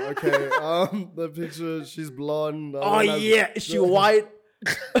 man. Okay, the picture, she's blonde. oh yeah, is she white?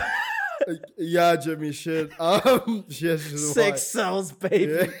 Yeah, Jimmy, shit. Yeah, she's white. Sex sells,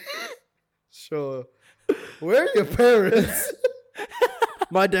 baby. Yeah. Sure. Where are your parents?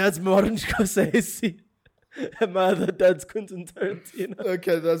 My dad's Martin Scorsese, and my other dad's Quentin Tarantino.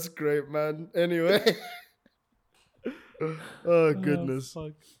 Okay, that's great, man. Anyway. Oh, goodness.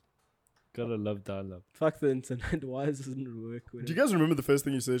 Fuck. Gotta love dial-up. Fuck the internet. Why doesn't it work? With Do you guys remember the first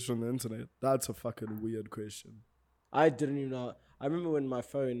thing you searched on the internet? That's a fucking weird question. I didn't even know. I remember when my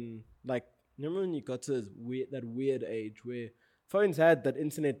phone, like, remember when you got to that weird age where phones had that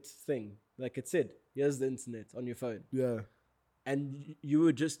internet thing, like it said, "Here's the internet" on your phone, Yeah. and you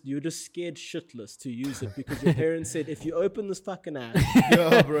were just scared shitless to use it because your parents said if you open this fucking app,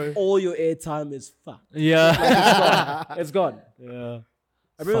 Yeah, bro. all your airtime is fucked. Yeah. It's gone. Yeah.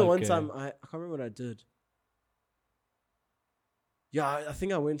 I remember Fuck, one eh. time I can't remember what I did. Yeah, I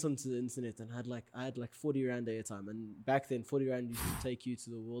think I went onto the internet and I had like 40 rand airtime, and back then 40 rand used to take you to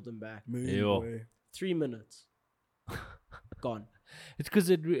the world and back. Ew. Way. 3 minutes, gone. It's because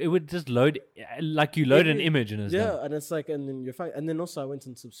it would just load, like you load an image and it's Yeah, done. and it's like, and then you're fine. And then also I went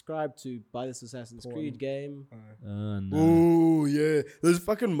and subscribed to buy this Assassin's Creed game. Oh, no. Ooh, yeah. There's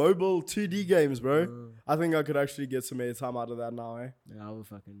fucking mobile 2D games, bro. I think I could actually get some airtime out of that now, eh? Yeah, I would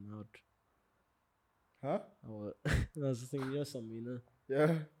fucking out. Huh? I would. I was just thinking, you're something, you know.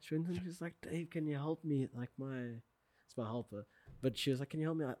 Yeah. She went and she was like, Dave, can you help me? Like it's my helper. But she was like, can you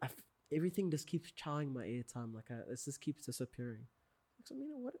help me? Everything just keeps chowing my airtime. Like it just keeps disappearing. So, you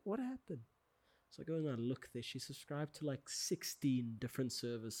know, what happened? So I go and I look there. She subscribed to like 16 different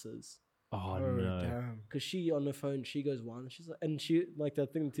services. Oh, Oh, no. damn. Cause she on the phone, she goes one. She's like, and she like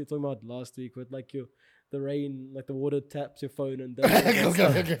that thing that you were talking about last week with like the rain, like the water taps your phone and does it and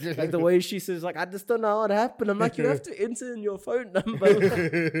stuff. Like the way she says, like I just don't know how it happened. I'm like, you have to enter in your phone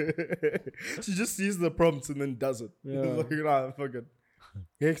number. She just sees the prompts and then does it. Yeah. Like, nah, fucking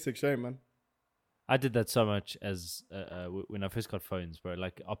hectic shame, man. I did that so much as when I first got phones, bro.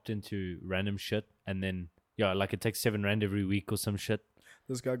 Like opt into random shit and then, yeah, like it takes 7 rand every week or some shit.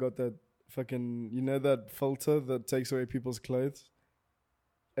 This guy got that fucking, you know, that filter that takes away people's clothes?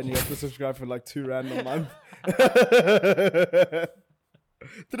 And you have to subscribe for like 2 rand a month.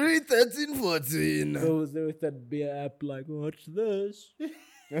 3, 13, 14. So was there with that beer app like, watch this?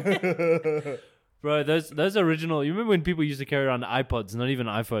 Bro, those original. You remember when people used to carry around iPods, not even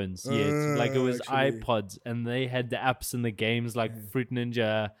iPhones yet? Like it was actually. iPods, and they had the apps and the games like Fruit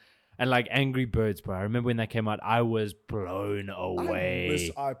Ninja and like Angry Birds, bro. I remember when that came out, I was blown I away. miss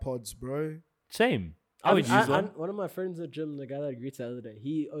iPods, bro. Same. I would use one. One of my friends at gym, the guy that I greeted the other day,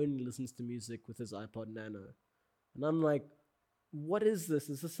 he only listens to music with his iPod Nano. And I'm like, what is this?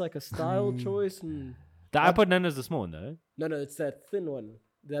 Is this like a style choice? And The iPod Nano is the small one, though. no, it's that thin one.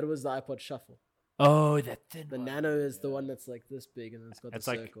 That was the iPod Shuffle. Oh, that thin The one. Nano is the one that's like this big and it's got It's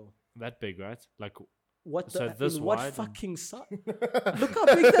the like circle. that big, right? Like, What so the? this in what wide and- fucking size? Look how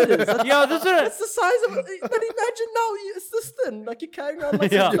big that is. That's, yeah, that's what. that's the size of it. But imagine now, it's this thin. Like you're carrying around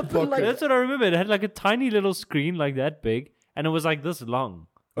like Yeah. some flippin', like That's what I remember. It had like a tiny little screen like that big, and it was like this long.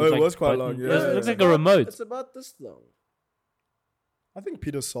 Oh, it like was quite button- long, yeah. It looks it's like a about- remote. It's about this long. I think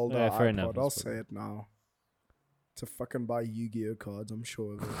Peter sold Yeah, our fair iPod. enough, I'll that's say it now. To fucking buy Yu-Gi-Oh cards, I'm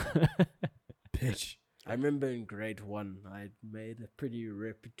sure of it. Bitch. I remember in grade 1, I made a pretty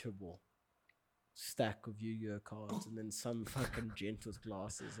reputable stack of Yu-Gi-Oh cards, and then some fucking gent with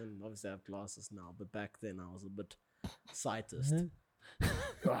glasses, and obviously I have glasses now, but back then I was a bit sightist.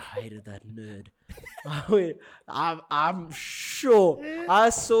 I hated that nerd. I'm sure I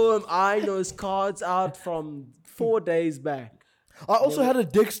saw him eyeing those cards out from 4 days back. I also had a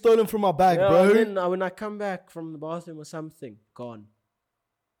dick stolen from my bag, Yeah, bro. and then when I come back from the bathroom or something, gone.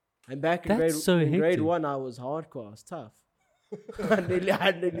 And back in That's so grade hectic. 1, I was hardcore. I was tough. I nearly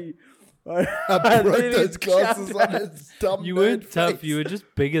I broke those glasses on his dumb You weren't nerd tough. face. You were just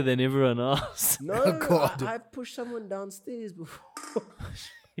bigger than everyone else. No, Oh, God. I pushed someone downstairs before.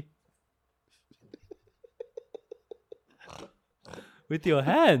 With your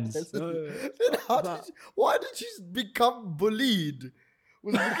hands. Then why did you become bullied?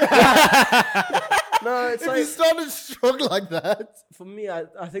 Was it No, it's if like you started strong like that, for me, I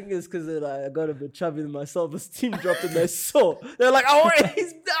think it's because I got a bit chubby and my self-esteem dropped and they saw. They're like, oh,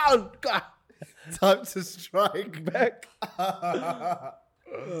 he's down. God. time to strike back.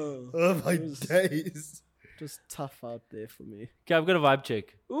 Oh my days. Just tough out there for me. Okay, I've got a vibe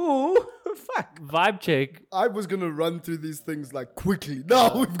check. Ooh, fuck. Vibe check. I was gonna run through these things like quickly.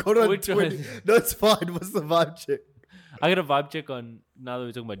 No, we've got on Which 20. one? No, it's fine. What's the vibe check? I got a vibe check on, now that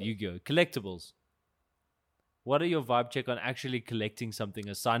we're talking about Yu-Gi-Oh! Collectibles. What are your vibe check on actually collecting something,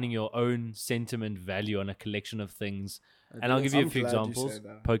 assigning your own sentiment value on a collection of things? And I'll give you a few glad you examples. say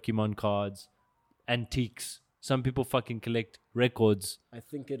that. Pokemon cards, antiques. Some people fucking collect records. I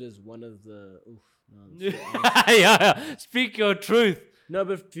think it is one of the. Oof, no, Yeah, speak your truth. no,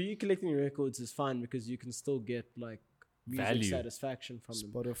 but for you collecting records is fine because you can still get like music Value. satisfaction from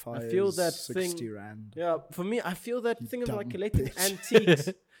them. Spotify I feel is that 60 thing- rand. Yeah, for me, I feel that thing of like dumb collecting bitch. antiques.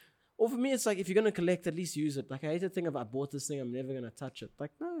 Or for me, it's like if you're gonna collect, at least use it. Like I hate the thing of I bought this thing, I'm never gonna touch it.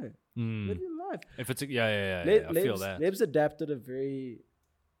 Like no, live your life. If it's yeah, I feel that. Leb's adapted a very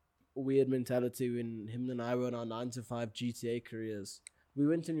weird mentality when him and I were on our 9-to-5 GTA careers. We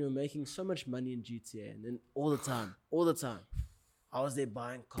went and we were making so much money in GTA, and then all the time, I was there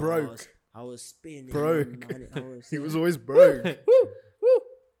buying cars. Broke. I was spending Broke. money. I was, He was always broke.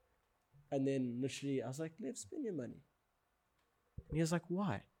 and then literally, I was like, "Let's spend your money." And he was like,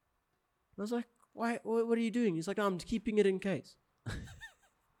 "Why?" I was like, "Why? What are you doing?" He's like, "I'm keeping it in case."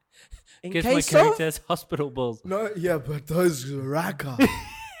 In Guess my case character of? has hospital bills. No, yeah, but those rack up.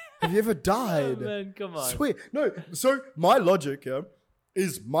 Have you ever Oh, died? man, come on. Swear. No, so my logic,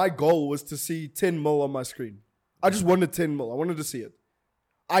 is my goal was to see 10 mil on my screen. I just wanted 10 mil. I wanted to see it.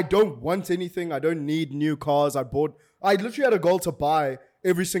 I don't want anything. I don't need new cars. I literally had a goal to buy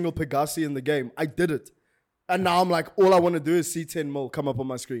every single Pegasi in the game. I did it. And now I'm like, all I want to do is see 10 mil come up on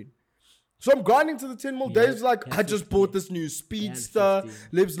my screen. So I'm grinding to the 10 mil. Yeah, Dave's like, yeah, I just 15. bought this new Speedster. 15.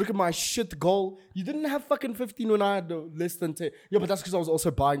 Libs, look at my shit goal. You didn't have fucking 15 when I had less than 10. Yeah, but that's because I was also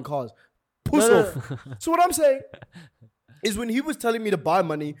buying cars. Puss No, off. So what I'm saying is when he was telling me to buy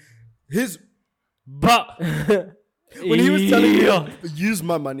money, But when he was telling me Yeah. to use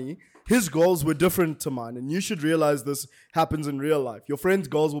my money, his goals were different to mine. And you should realize this happens in real life. Your friends'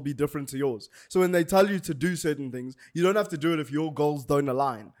 goals will be different to yours. So when they tell you to do certain things, you don't have to do it if your goals don't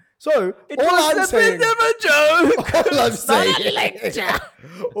align. So all I'm saying, a joke. all I'm saying,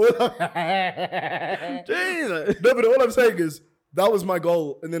 no, but all I'm saying is that was my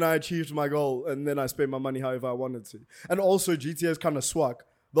goal, and then I achieved my goal, and then I spent my money however I wanted to. And also, GTA is kind of swag.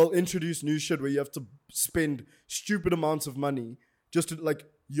 They'll introduce new shit where you have to spend stupid amounts of money just to like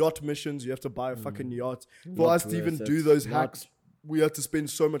yacht missions. You have to buy a fucking yacht. For Not us to even worth do it. those Not- hacks, we have to spend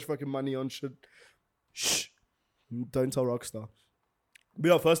so much fucking money on shit. Shh, don't tell Rockstar. We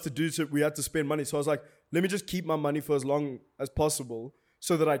are first to do so. We had to spend money, so I was like, let me just keep my money for as long as possible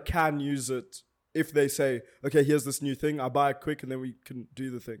so that I can use it. If they say, okay, here's this new thing, I buy it quick and then we can do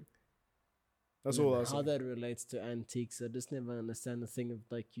the thing. That's all I was How saying. that relates to antiques, I just never understand the thing of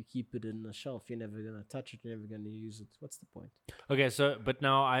like you keep it in a shelf, you're never gonna touch it, you're never gonna use it. What's the point? Okay, so but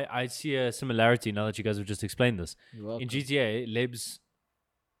now I see a similarity now that you guys have just explained this. You're welcome. In GTA, Lebs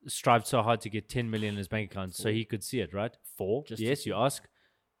strived so hard to get 10 million in his bank account so he could see it, right? Just Yes, to you ask.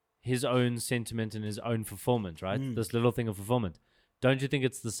 His own sentiment and his own fulfillment, right? This little thing of fulfillment. Don't you think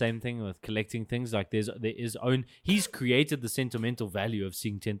it's the same thing with collecting things? Like there is own. He's created the sentimental value of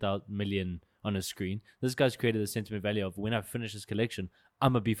seeing 10,000 million on a screen. This guy's created the sentiment value of when I finish this collection,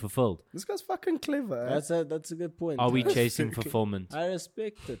 I'm gonna be fulfilled. This guy's fucking clever. That's a good point. Are we chasing fulfillment? I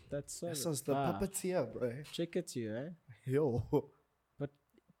respect it. That's so. This is the puppeteer, bro. Check it, you, eh? Yo.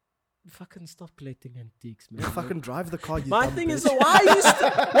 Fucking stop collecting antiques, man. Fucking drive the car, you My dumb thing is, bitch.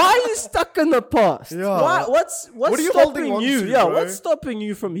 why are you stuck in the past? Yeah. What's What are you holding stopping on you? to, Yeah, bro? what's stopping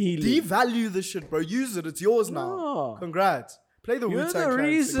you from healing? Devalue the shit, bro. Use it. It's yours now. No. Congrats. Play the You're Wu-Tang the Clan thing.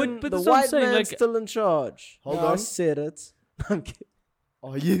 reason But the that's what I'm white saying, man's like- still in charge. Hold I on. said it. I'm kidding.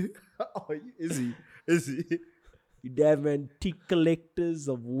 Are you? Are you? Is he? Is he? You damn antique collectors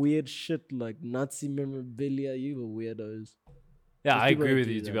of weird shit like Nazi memorabilia. You were weirdos. Yeah, Just I people agree that with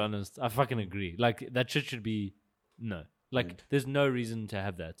do you, to be that. honest. I fucking agree. Like, that shit should be... No. Like, there's no reason to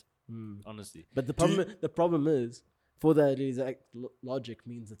have that. Honestly. But the problem is, For that exact logic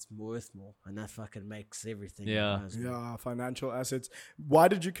means it's worth more, and that fucking makes everything. Yeah. Yeah, financial assets. Why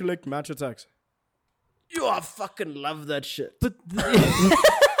did you collect match attacks? Yo, I fucking love that shit. But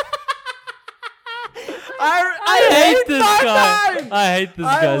I hate this my guy. time. I hate this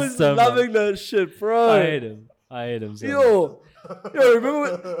I guy was so loving much. that shit, bro. I hate him. I hate him so much. Yo,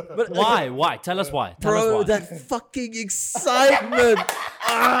 remember? But Why? Why? Tell us why. Tell us bro, why. that fucking excitement.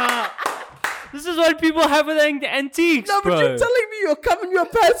 This is what people have with antiques, No, bro. but you're telling me you're coming your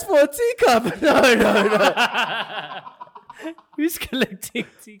pants for a teacup. No. Who's collecting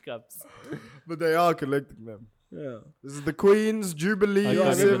teacups? But they are collecting them. Yeah. This is the Queen's Jubilee. I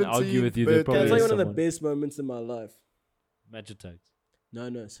can't even argue with you, they birthday. probably That's like one of the someone. best moments in my life. Match attacks. No.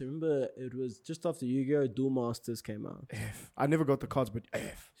 So remember, it was just after Yu-Gi-Oh! Duel Masters came out. F. I never got the cards, but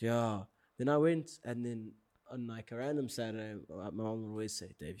F. Yeah. Then I went, and then on like a random Saturday, my mom would always say,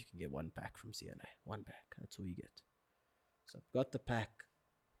 Dave, you can get one pack from CNA. One pack. That's all you get. So I got the pack.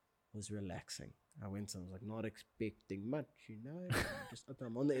 Was relaxing. I went and I was like, not expecting much, you know. Just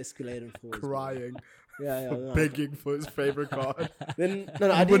I'm on the escalator and falls. Crying, Yeah. No. begging for his favorite card. Then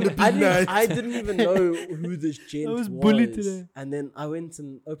I Wouldn't it be nice? I didn't even know who this gent I was was. bullied today. And then I went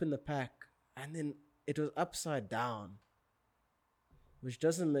and opened the pack, and then it was upside down, which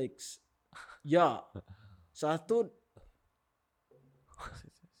doesn't make yeah. So I thought,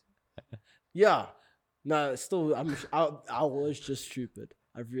 yeah, no, still I was just stupid.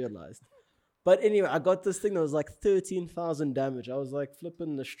 I've realized. But anyway, I got this thing that was like 13,000 damage. I was like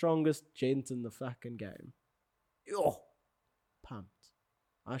flipping the strongest gent in the fucking game. Yo, pumped.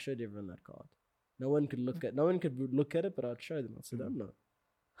 I showed everyone that card. No one could look at it, but I'd show them. I said, I'm not.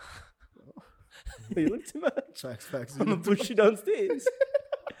 You look too much. Facts. I'm gonna push you downstairs.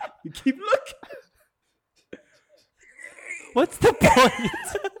 You keep looking. What's the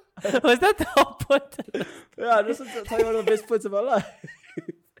point? Was that the whole point? Yeah, I just want to tell you one of the best points of my life.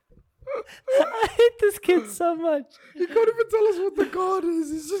 I hate this kid so much. You can't even tell us what the card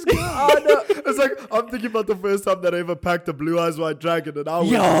is. He's just gone. Oh, no. It's like, I'm thinking about the first time that I ever packed a Blue Eyes White Dragon, and I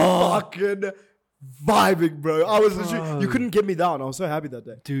was fucking vibing, bro. I was literally, you couldn't get me down. I was so happy that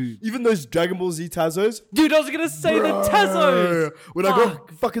day. Dude. Even those Dragon Ball Z Tazos. Dude, I was going to say the Tazos. When I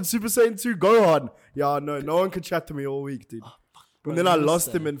got fucking Super Saiyan 2 Gohan. Yeah, no one could chat to me all week, dude. And then I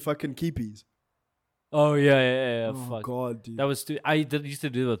lost him in fucking keepies. Oh, yeah. Oh, Fuck. God, dude. That was used to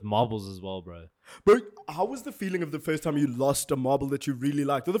do it with marbles as well, bro. Bro, how was the feeling of the first time you lost a marble that you really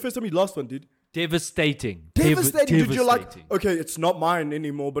liked? Or the first time you lost one, dude? Devastating. Devastating, dude. You're like, okay, it's not mine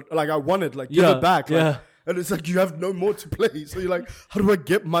anymore, but like I want it. Like, give it back. Like, yeah. And it's like you have no more to play. So you're like, how do I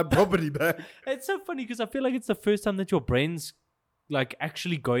get my property back? It's so funny because I feel like it's the first time that your brain's like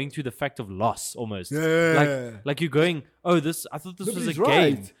actually going through the fact of loss almost. Yeah. Like you're going, I thought this was Nobody's a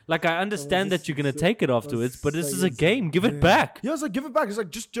game. right. Like I understand that you're going to take it afterwards, but this like is a it's- game. Give it back. Yeah, it's like, give it back. It's like,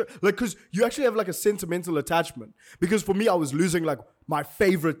 just like, because you actually have like a sentimental attachment. Because for me, I was losing like my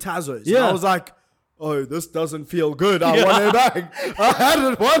favorite Tazos. Yeah. And I was like, oh, this doesn't feel good. I want it back. I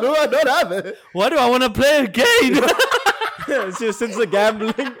had it. Why do I not have it? Why do I want to play again? It's just since the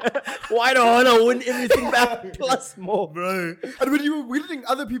gambling. Why do I want to win everything back plus more? Bro. And when you were winning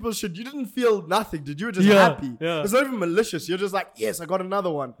other people's shit, you didn't feel nothing, did you? You were just Yeah, happy. yeah. It's not even malicious. You're just like, yes, I got another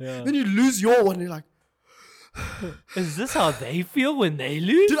one. Yeah. Then you lose your one. You're like, Is this how they feel when they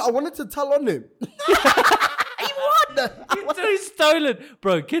lose? dude, I wanted to tell on him. He stole it.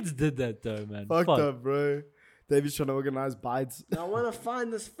 Bro, kids did that though, man. Fucked Fuck. up, bro. David's trying to organize bites. I want to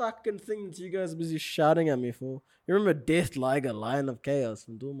find this fucking thing that you guys are busy shouting at me for. You remember Death Liger, Lion of Chaos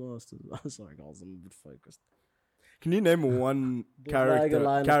from Duel Masters? I'm sorry, guys, I'm a bit focused. Can you name one Liger,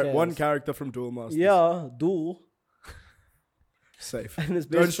 Lion of character? One Chaos. character from Duel Masters. Yeah, Duel. Safe. And his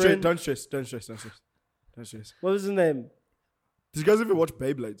Don't best stress. friend. Don't stress. What was his name? Did you guys ever watch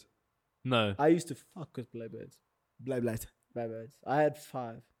Beyblades? No. I used to fuck with Beyblades. Beyblade. I had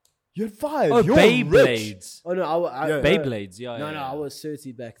 5. You had 5. Oh, You're rich. Beyblades. Oh no, I Yeah. Beyblades, yeah. No, yeah, no, yeah. I was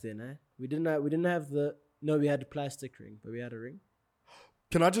 30 back then. We didn't have the. No, we had a plastic ring, but we had a ring.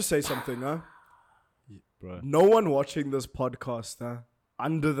 Can I just say something, huh? Bro. No one watching this podcast,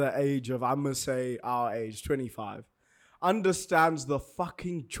 under the age of, I'm going to say our age, 25, understands the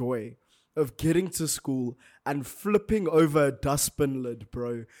fucking joy of getting to school and flipping over a dustbin lid,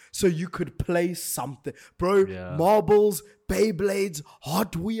 bro, so you could play something. Bro, Yeah. marbles, Beyblades,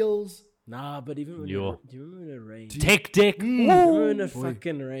 Hot Wheels. Nah, but even when Yo. do you remember when it rained? Tech deck. Remember when it boy.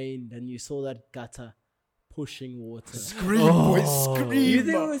 fucking rained and you saw that gutter pushing water? Scream, boy, You scream.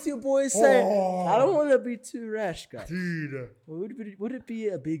 think with your boys saying, I don't want to be too rash, guys. Dude. Would it be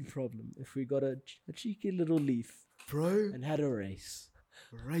a big problem if we got a cheeky little leaf Bro, and had a race?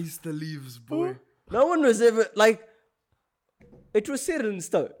 raise the leaves, boy. No one was ever like, It was set in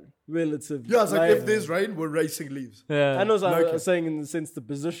stone, relatively. Yeah, it's like if there's rain, we're racing leaves. Yeah. I know what I Okay. was saying in the sense the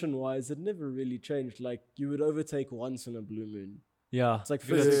position-wise, it never really changed. Like, you would overtake once in a blue moon. Yeah. It's like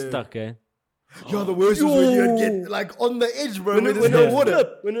you got physics. stuck, eh? Yeah, the worst was when you'd get like on the edge, bro, when there's no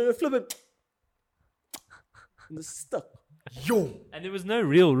water. When it flip it, and it's stuck. Yo. And there was no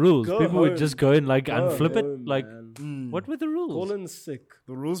real rules. Go People would just go and like Go unflip it. home, Like, man. what were the rules? Colin's sick.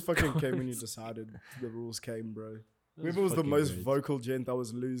 The rules fucking came when you decided the rules came, bro. Whoever was the fucking most great. vocal gent that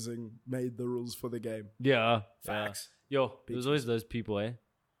was losing made the rules for the game. Yeah. Facts. Yo, there was always those people, eh?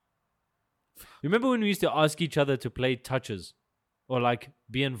 Remember when we used to ask each other to play touches? Or like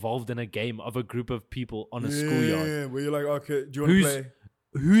be involved in a game of a group of people on a schoolyard? Yeah, where you're like, okay, do you want to Who's play?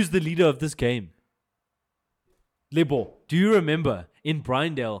 who's the leader of this game? Lebo, do you remember in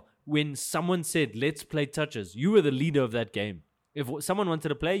Bryndale when someone said, let's play touches? You were the leader of that game. If someone wanted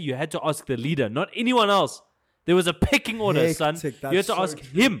to play, you had to ask the leader, not anyone else. There was a pecking order, son. Hectic, You had that's to so ask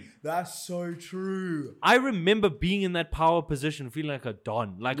true. him. That's so true. I remember being in that power position, feeling like a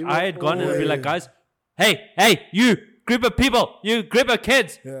don. Like You I were had gone and be always- like, guys, hey, you group of people, you group of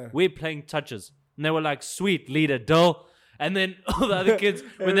kids, Yeah. we're playing touches. And they were like, sweet leader, Dill. And then all the other kids,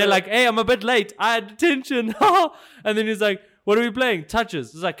 when they're like, hey, I'm a bit late, I had detention. And then he's like, what are we playing?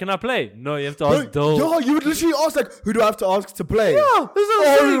 Touches. He's like, can I play? No, you have to ask Dill. Yo, you would literally ask like, who do I have to ask to play? Yeah, this is what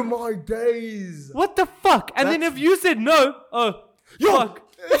I'm Oh saying. my days. What the fuck? And then if you said no, Yo, fuck.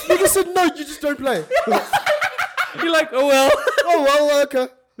 if nigga said no, you just don't play. You're like, oh well, Oh well, okay.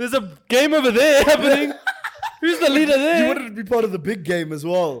 there's a game over there happening. Who's the leader there? You wanted to be part of the big game as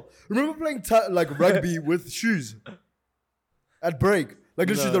well. Remember playing like rugby with shoes at break? Like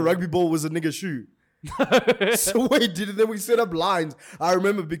literally, the rugby ball was a nigga shoe. So wait, then we set up lines. I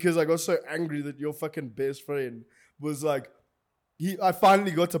remember because I got so angry that your fucking best friend was like, I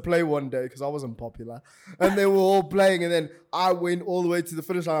finally got to play one day because I wasn't popular, and they were all playing, and then I went all the way to the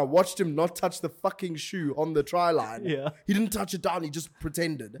finish line. I watched him not touch the fucking shoe on the try line. Yeah. He didn't touch it down. He just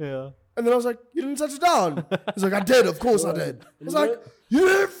pretended. Yeah. And then I was like, you didn't touch it down. He's like, I did. Of course I did. I was like, you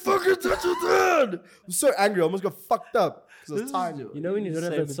didn't fucking touch it down. I was so angry. I almost got fucked up. Because I was tiny. You know when you don't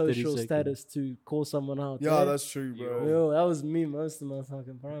have Same that in 30 social seconds. status to call someone out. Yeah, eh? that's true, bro. Yo, that was me most of my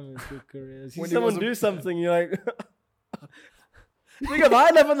fucking primary school career. See When he someone was a- do something, you're like, you think I'm high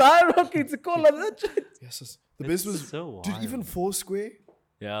enough in the hierarchy to call out that shit? Yes, the best was, so dude, wild. even Foursquare.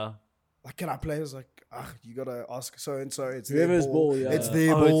 Yeah. Like, can I play? I was like, you gotta ask so and so. It's Whoever's their ball. ball, yeah. It's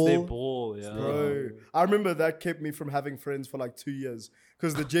their Oh, ball. it's their ball. Yeah. Bro, I remember that kept me from having friends for like 2 years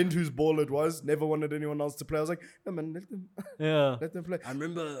because the gent whose ball it was never wanted anyone else to play. I was like, no man, Yeah. let them play. I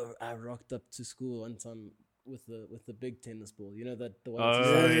remember I rocked up to school one time with the big tennis ball. You know that the one. Oh,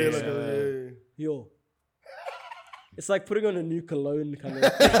 that's Yeah, inside yeah, the like, shell? yeah. Yo. It's like putting on a new cologne kind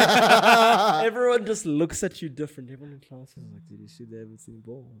of. Everyone just looks at you different. Everyone in class is like, did you see the Everton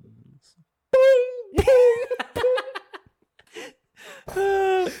ball?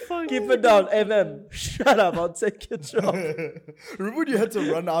 Keep it down, MM. Shut up, I'll take your job. Remember when you had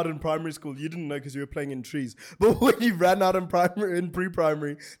to run out in primary school? You didn't know because you were playing in trees. But when you ran out in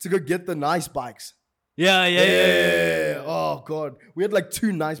pre-primary to go get the nice bikes. Yeah. Oh god, we had like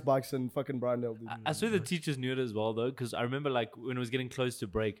 2 nice bikes in fucking Bryndale. dude. I swear the teachers knew it as well though, because I remember like when it was getting close to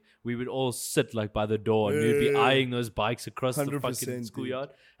break, we would all sit like by the door and we'd be Yeah. eyeing those bikes across the 100%, fucking dude. schoolyard,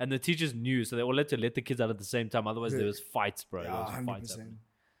 and the teachers knew, so they all had to let the kids out at the same time. Otherwise, there was fights, bro. There Yeah, was fights 100%. happening.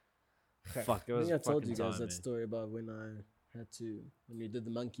 Fuck, it I was think I told fucking you guys time, that man. story about when we did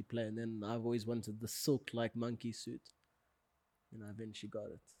the monkey play, and then I've always wanted the silk-like monkey suit, and I eventually got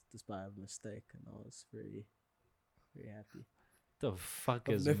it despite a mistake, and I was very, very happy. The fuck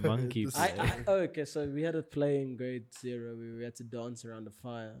I've is never heard monkey this. play? Okay, so we had a play in grade 0 where we had to dance around a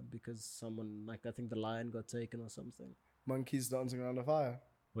fire because someone, like I think the lion got taken or something. Monkeys dancing around a fire.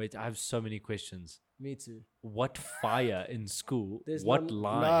 Wait, I have so many questions. Me too. What fire in school? There's What none-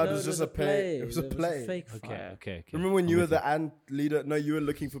 line? Nah, No, it was just a play. It was a There play. fake Okay, fire. okay. Remember when I'm you were with the ant leader? No, you were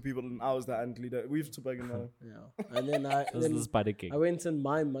looking for people and I was the ant leader. We've spoken about it. Yeah, and then That was the Spider King. I went in.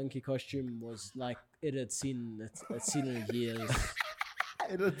 My monkey costume was like it had seen in years.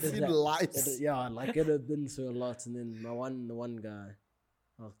 It had There's seen that- lights. Yeah, like it had been through a lot. And then the one guy,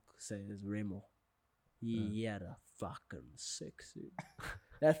 I'll say is Remo. He had a fucking sick suit.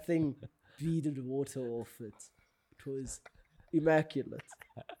 That thing beaded water off it. It was immaculate.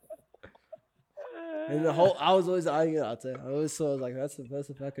 And I was always eyeing it out there. I always saw like that's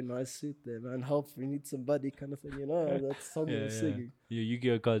a fucking nice suit there, man. Help, we need somebody kind of thing, you know. That song Yeah, was yeah. singing. Your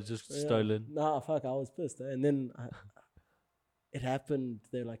Yu-Gi-Oh cards just Yeah. stolen. Nah, fuck, I was pissed. And then it happened.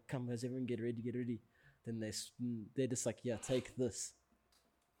 They're like, come guys, everyone get ready, get ready. Then they're just like, yeah, take this.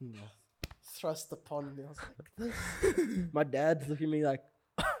 thrust upon me. I was like, this. My dad's looking at me like,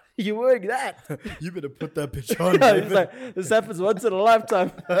 you wearing that? You better put that bitch on, Yeah, he's David. like, this happens once in a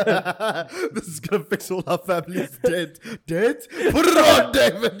lifetime. This is gonna fix all our families dead. Dead? Put it on,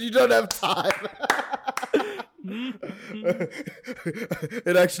 David. You don't have time.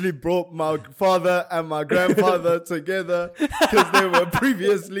 It actually brought my father and my grandfather together because they were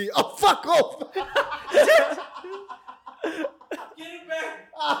previously. Oh, fuck off!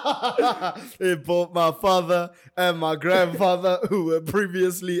 It brought my father and my grandfather, who were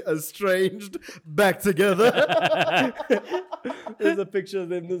previously estranged, back together. There's a picture of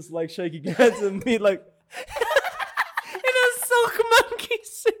them just like shaking hands and me like In a silk monkey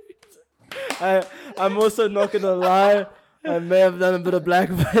suit. I'm also not gonna lie, I may have done a bit of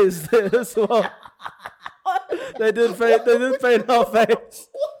blackface there as well. They did paint our face.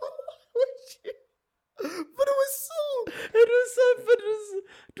 But it was so.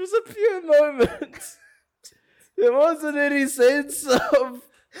 It was a pure moment. There wasn't any sense of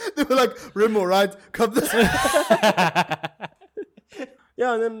They were like, Remo, right? Come this way.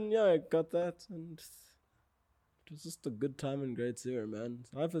 yeah, and then I got that, and it was just a good time in grade 0, man.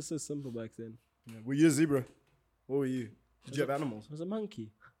 Life was so simple back then. Were you a zebra? What were you? Did you have animals? I was a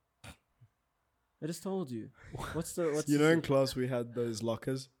monkey. I just told you. What's the You know, in class we had those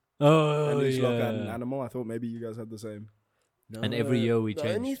lockers, Oh, and each yeah. locker had an animal. I thought maybe you guys had the same. And every year we The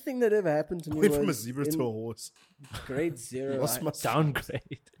changed. only thing that ever happened to me Went was from a zebra in to a horse. grade 0. Lost my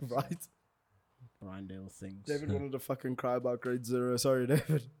Downgrade. right. Brindale things. David wanted to fucking cry about grade 0. Sorry,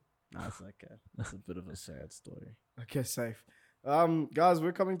 David. That's okay. That's a bit of a sad story. Okay, safe. Guys,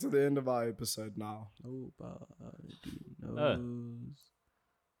 we're coming to the end of our episode now. Nobody knows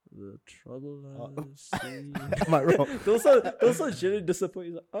the trouble I see. Am I wrong? Those are really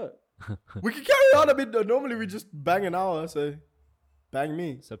disappointing. Like, oh, We can carry on a bit. Normally we just bang an hour, so bang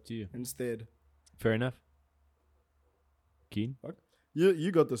me It's up to you. instead. Fair enough. Keen?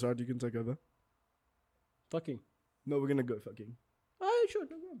 You got this, right? You can take over. fucking. No, we're gonna go fucking. Oh, sure, no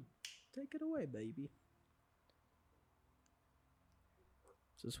problem. Take it away, baby.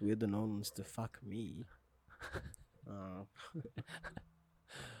 It's just weird that no one wants to fuck me.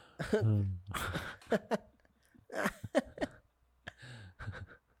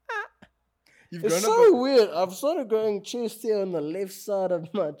 You've It's grown so up. weird. I've started growing chest here on the left side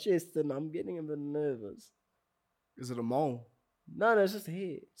of my chest, and I'm getting a bit nervous. Is it a mole? No, it's just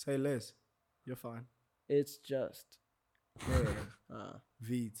hair. Say less. You're fine. It's just hair.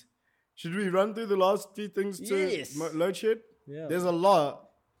 Veet. Should we run through the last few things to Yes. load shit? Yeah. There's a lot.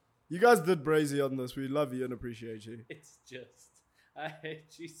 You guys did brazy on this. We love you and appreciate you. It's just, I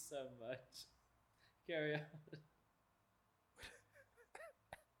hate you so much. Carry on.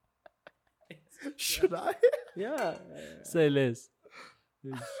 Should I? Yeah. Say less.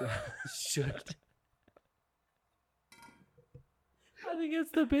 Should. I think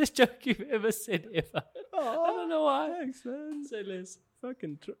it's the best joke you've ever said ever. I don't know why. Thanks, man. Say less.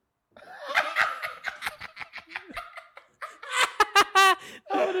 Fucking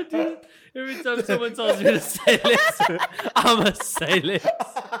I want to do it. Every time someone tells me to say less, I'm going to say less.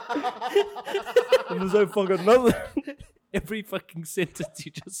 There's no fucking nothing. Every fucking sentence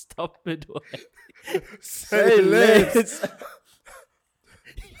you just stop midway. Say less.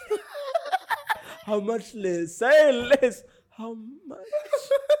 How much less? Say less. How much?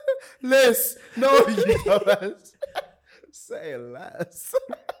 Less. No, you don't. Say less.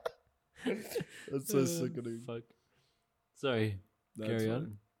 That's so sickening. Fuck. Sorry. That's Carry on.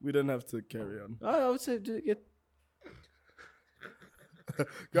 fine. We don't have to carry on. I would say do it.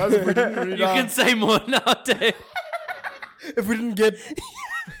 Guys, if we didn't read You out, can say more now, Dave. if we didn't get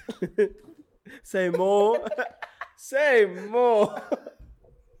Say more. Say more.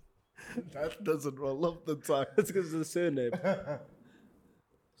 that doesn't roll off the tongue. That's because of the surname.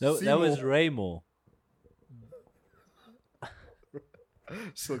 That was Raymore.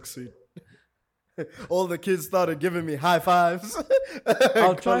 Succeed. All the kids started giving me high fives.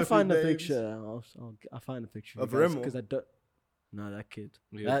 I'll try Calling to find me a names. picture. I'll find a picture Of Remo? because I don't. No, that kid.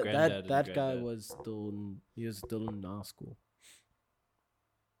 Your That granddad and that guy granddad. was still in our school.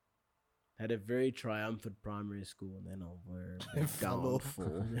 Had a very triumphant primary school, and then over fell off.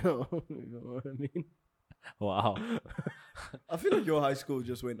 downfall. You know what I mean? Wow. I feel like your high school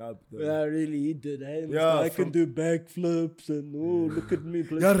just went up. Though. Yeah, really, he did. Hey, Yeah, I can from- do backflips, and oh, look at me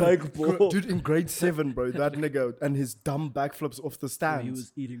play Yeah, spikeball. dude, in grade 7, bro, that nigga and his dumb backflips off the stands. He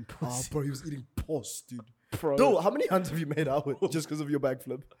was eating Oh, pussy. bro, he was eating pus, dude. Bro. Dude, how many hands have you made out with just because of your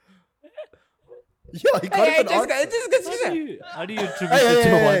backflip? Yeah, he can't even answer. How do you attribute it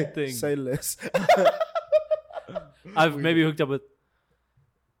to one thing? Say less. I've maybe hooked up with.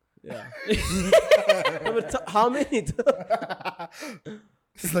 Yeah. No, but how many?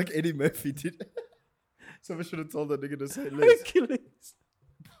 It's like Eddie Murphy did. Someone should have told that nigga to say less. Hercules.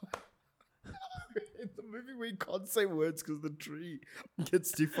 In the movie where he can't say words because the tree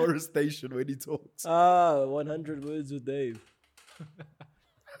gets deforestation when he talks. 100 words with Dave.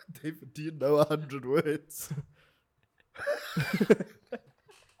 David, do you know 100 words?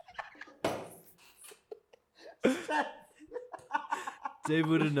 Dave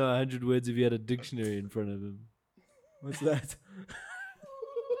wouldn't know 100 words if he had a dictionary in front of him. What's that?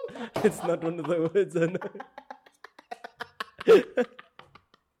 It's not one of the words I know.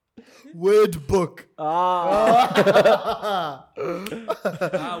 Word book.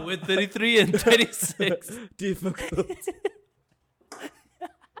 With 33 and 26. Difficult.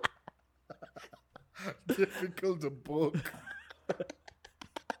 Difficult book.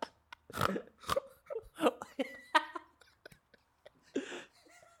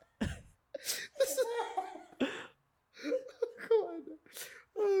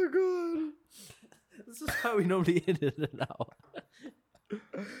 Oh god. This is how we normally end it an hour.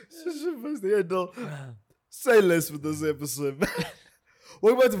 Supposed to end all. Say less with this episode.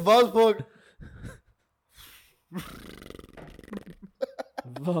 Welcome back to Vibes Park.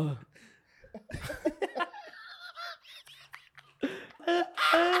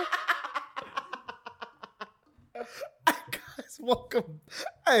 Guys, welcome.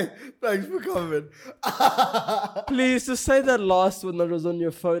 Hey, thanks for coming. Please just say that last one that was on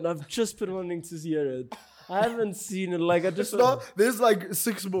your phone. I've just been wanting to hear it. I haven't seen it. Like There's like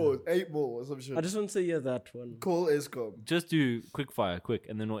 6 more, 8 more or some shit. I just want to hear that one. Call ESCOM. Just do quick fire, quick,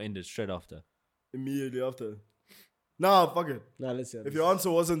 and then we'll end it straight after. Immediately after. Nah, fuck it. Nah, let's hear If this. your answer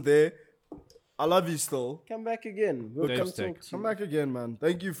wasn't there, I love you still. Come back again. We'll Dave's come take. talk to Come you. back again, man.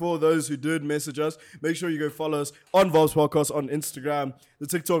 Thank you for those who did message us. Make sure you go follow us on Vibes Podcast on Instagram. The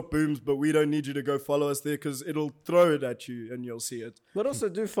TikTok booms, but we don't need you to go follow us there because it'll throw it at you and you'll see it. But also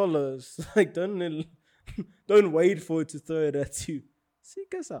do follow us. Like don't wait for it to throw it at you.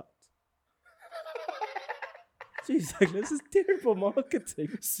 Seek us out. Jeez, like, this is terrible marketing.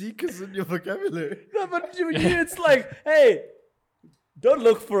 Seek us in your vocabulary. No, but it's like, hey, don't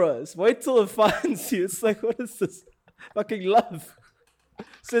look for us. Wait till it finds you. It's like, what is this? Fucking love.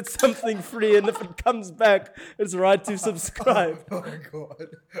 Set something free, and if it comes back, it's right to subscribe. Oh my god.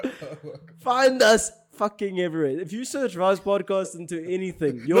 Find us fucking everywhere. If you search Rise Podcast into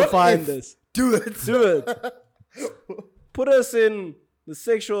anything, you'll find us. Do it. Do it. Put us in the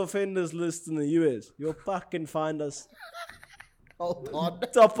sexual offenders list in the US. You'll fucking find us. Hold on.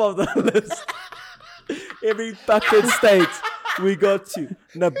 Top of the list. Every fucking state we got you.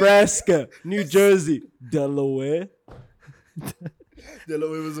 Nebraska, New Jersey, Delaware,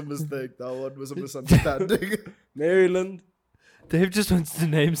 Delaware was a mistake. That one was a misunderstanding. Maryland. Dave just wants to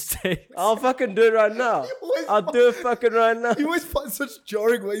name states. I'll fucking do it right now. I'll do it fucking right now. You always find such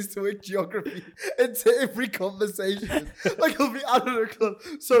jarring ways to work geography into every conversation. Like he'll be out of the club.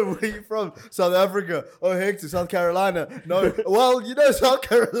 So where are you from? South Africa. Oh, heck, to South Carolina. No. Well, you know South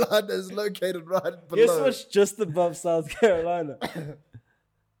Carolina is located right below. Guess what's just above South Carolina?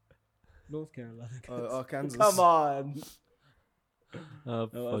 North Carolina. Oh, Kansas. Come on. Oh, I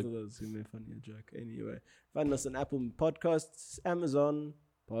fuck. thought that was going to be a funnier joke. Anyway, find us on Apple Podcasts, Amazon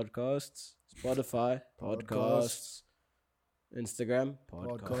Podcasts, Spotify Podcasts, Instagram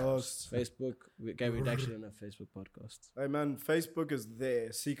Podcasts, Facebook. We actually don't have Facebook Podcasts. Hey man, Facebook is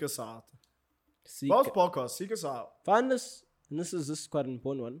there. Seek us out. Seek- Vibes Podcast, seek us out. Find us, and this is quite an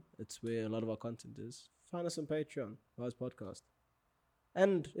important one. It's where a lot of our content is. Find us on Patreon, Vibes Podcast.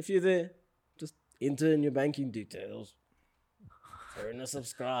 And if you're there, just enter in your banking details. They're in a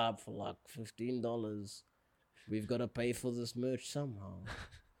subscribe for like $15. We've got to pay for this merch somehow.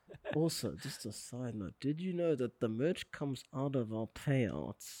 Also, just a side note, did you know that the merch comes out of our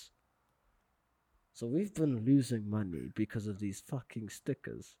payouts? So we've been losing money because of these fucking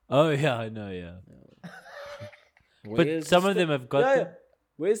stickers. Oh, yeah, I know, yeah. But Where's some the of them have got Yeah, them. yeah.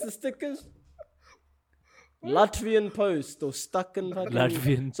 Where's the stickers? Latvian Post or stuck in fucking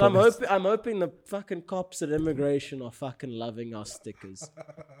Latvian So Post. I'm hoping the fucking cops at immigration are fucking loving our stickers.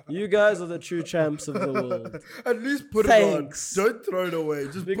 You guys are the true champs of the world. At least put Thanks. it on. Don't throw it away.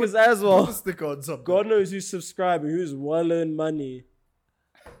 Just Because put, as well, put a sticker on something. God knows who's subscribing, who's well earned money.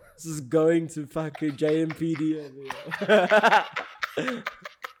 This is going to fucking JMPD over here.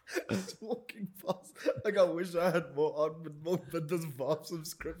 Just walking past. Like I wish I had more on, but this Vibe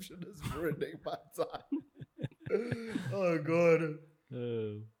subscription is ruining my time. Oh god.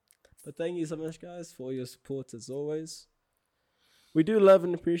 Oh. But thank you so much, guys, for your support as always. We do love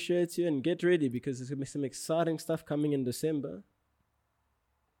and appreciate you, and get ready because there's going to be some exciting stuff coming in December.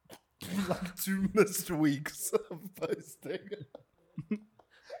 like 2 missed weeks of posting.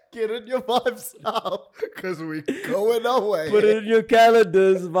 Get in your vibes now, because we're going away. Put it in your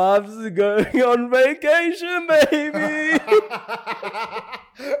calendars. Vibes is going on vacation, baby.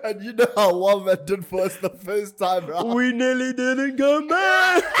 And you know how well that did for us the first time, right? We nearly didn't come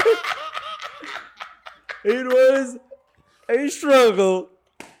back. It was a struggle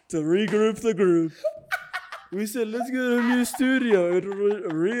to regroup the group. We said, let's get a new studio. It'll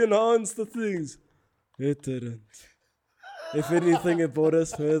re-enhance the things. It didn't. If anything, it brought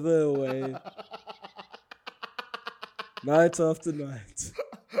us further away. Night after night.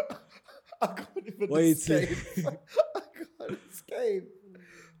 I can't even Waiting. escape. I can't escape.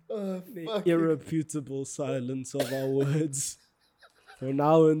 Oh, The irrefutable silence of our words. For an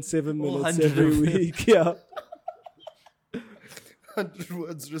hour and 7 minutes 100 every of them. week, yeah. 100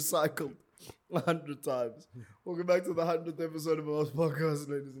 words recycled 100 times. Welcome back to the 100th episode of our podcast,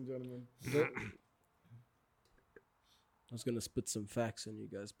 ladies and gentlemen. I was going to spit some facts on you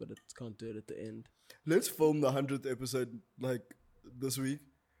guys, but I can't do it at the end. Let's film the 100th episode like this week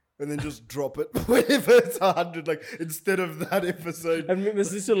and then just drop it whenever it's 100, like instead of that episode. And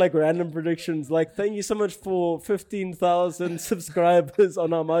this is like random predictions. Like, thank you so much for 15,000 subscribers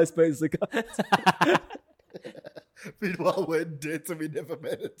on our MySpace account. Meanwhile, we're in debt and we never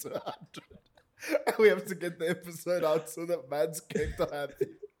made it to 100. And we have to get the episode out so that man's kept happy.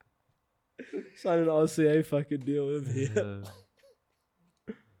 Sign an RCA fucking deal with here.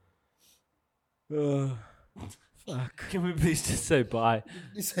 Oh, fuck. Can we please just say bye?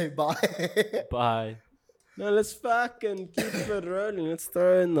 You say bye. Bye. No, let's fucking keep it rolling. Let's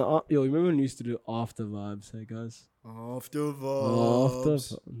throw in the... Yo, remember when we used to do after vibes, hey guys? After After.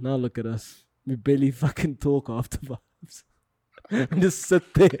 vibes. Now look at us. We barely fucking talk after vibes. And just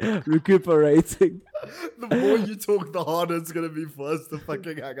sit there recuperating. The more you talk, the harder it's going to be for us to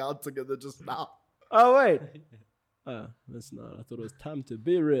fucking hang out together just now. Oh, wait. Oh, that's not. I thought it was time to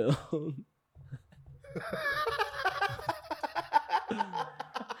be real.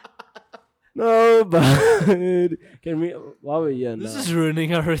 No, but can we? While we're here This now, is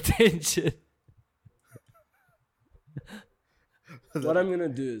ruining our attention. what I'm gonna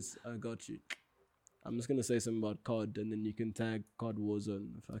do is, I got you. I'm just gonna say something about COD, and then you can tag COD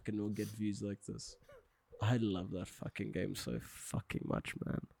Warzone if I can all get views like this. I love that fucking game so fucking much,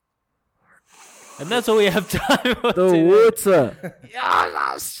 man. And that's all we have time for The today. water.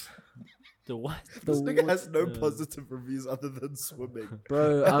 The what? The This nigga has no water. positive reviews other than swimming.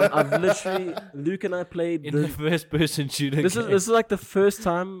 Bro, I've literally Luke and I played. In the first person shooter This game. is like the first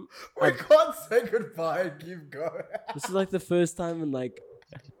time. We can't say goodbye and keep going. This is like the first time in like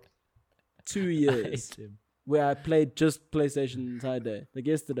 2 I years hate him. where I played just PlayStation the entire day. Like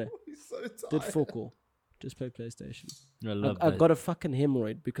yesterday, He's so tired. did fuck all. Just play PlayStation. I love I that. got a fucking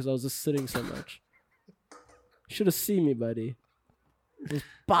hemorrhoid because I was just sitting so much. Should have seen me, buddy. It was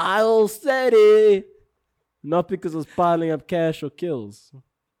pile steady. Not because I was piling up cash or kills.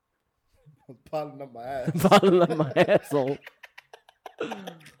 I'm piling up my ass. Piling up my asshole.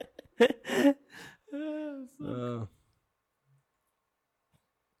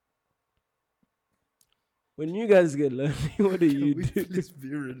 When you guys get lonely, what do you We do? please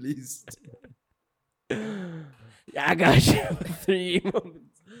be released. Yeah, I got you. 3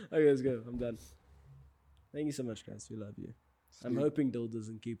 moments. Okay, let's go. I'm done. Thank you so much, guys. We love you. I'm hoping Dill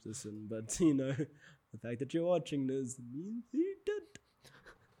doesn't keep this in, but you know, the fact that you're watching this means he did.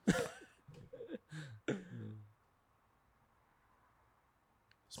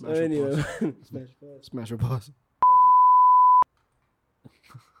 Smash So or anyway, pass. Smash or pass.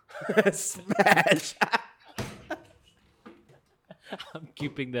 smash. I'm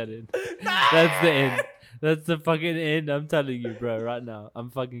keeping that in. That's the end. That's the fucking end. I'm telling you, bro, right now.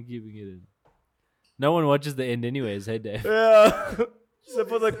 I'm fucking keeping it in. No one watches the end anyways, hey Dave. Yeah, except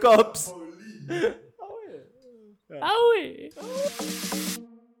for the cops. Oh, yeah.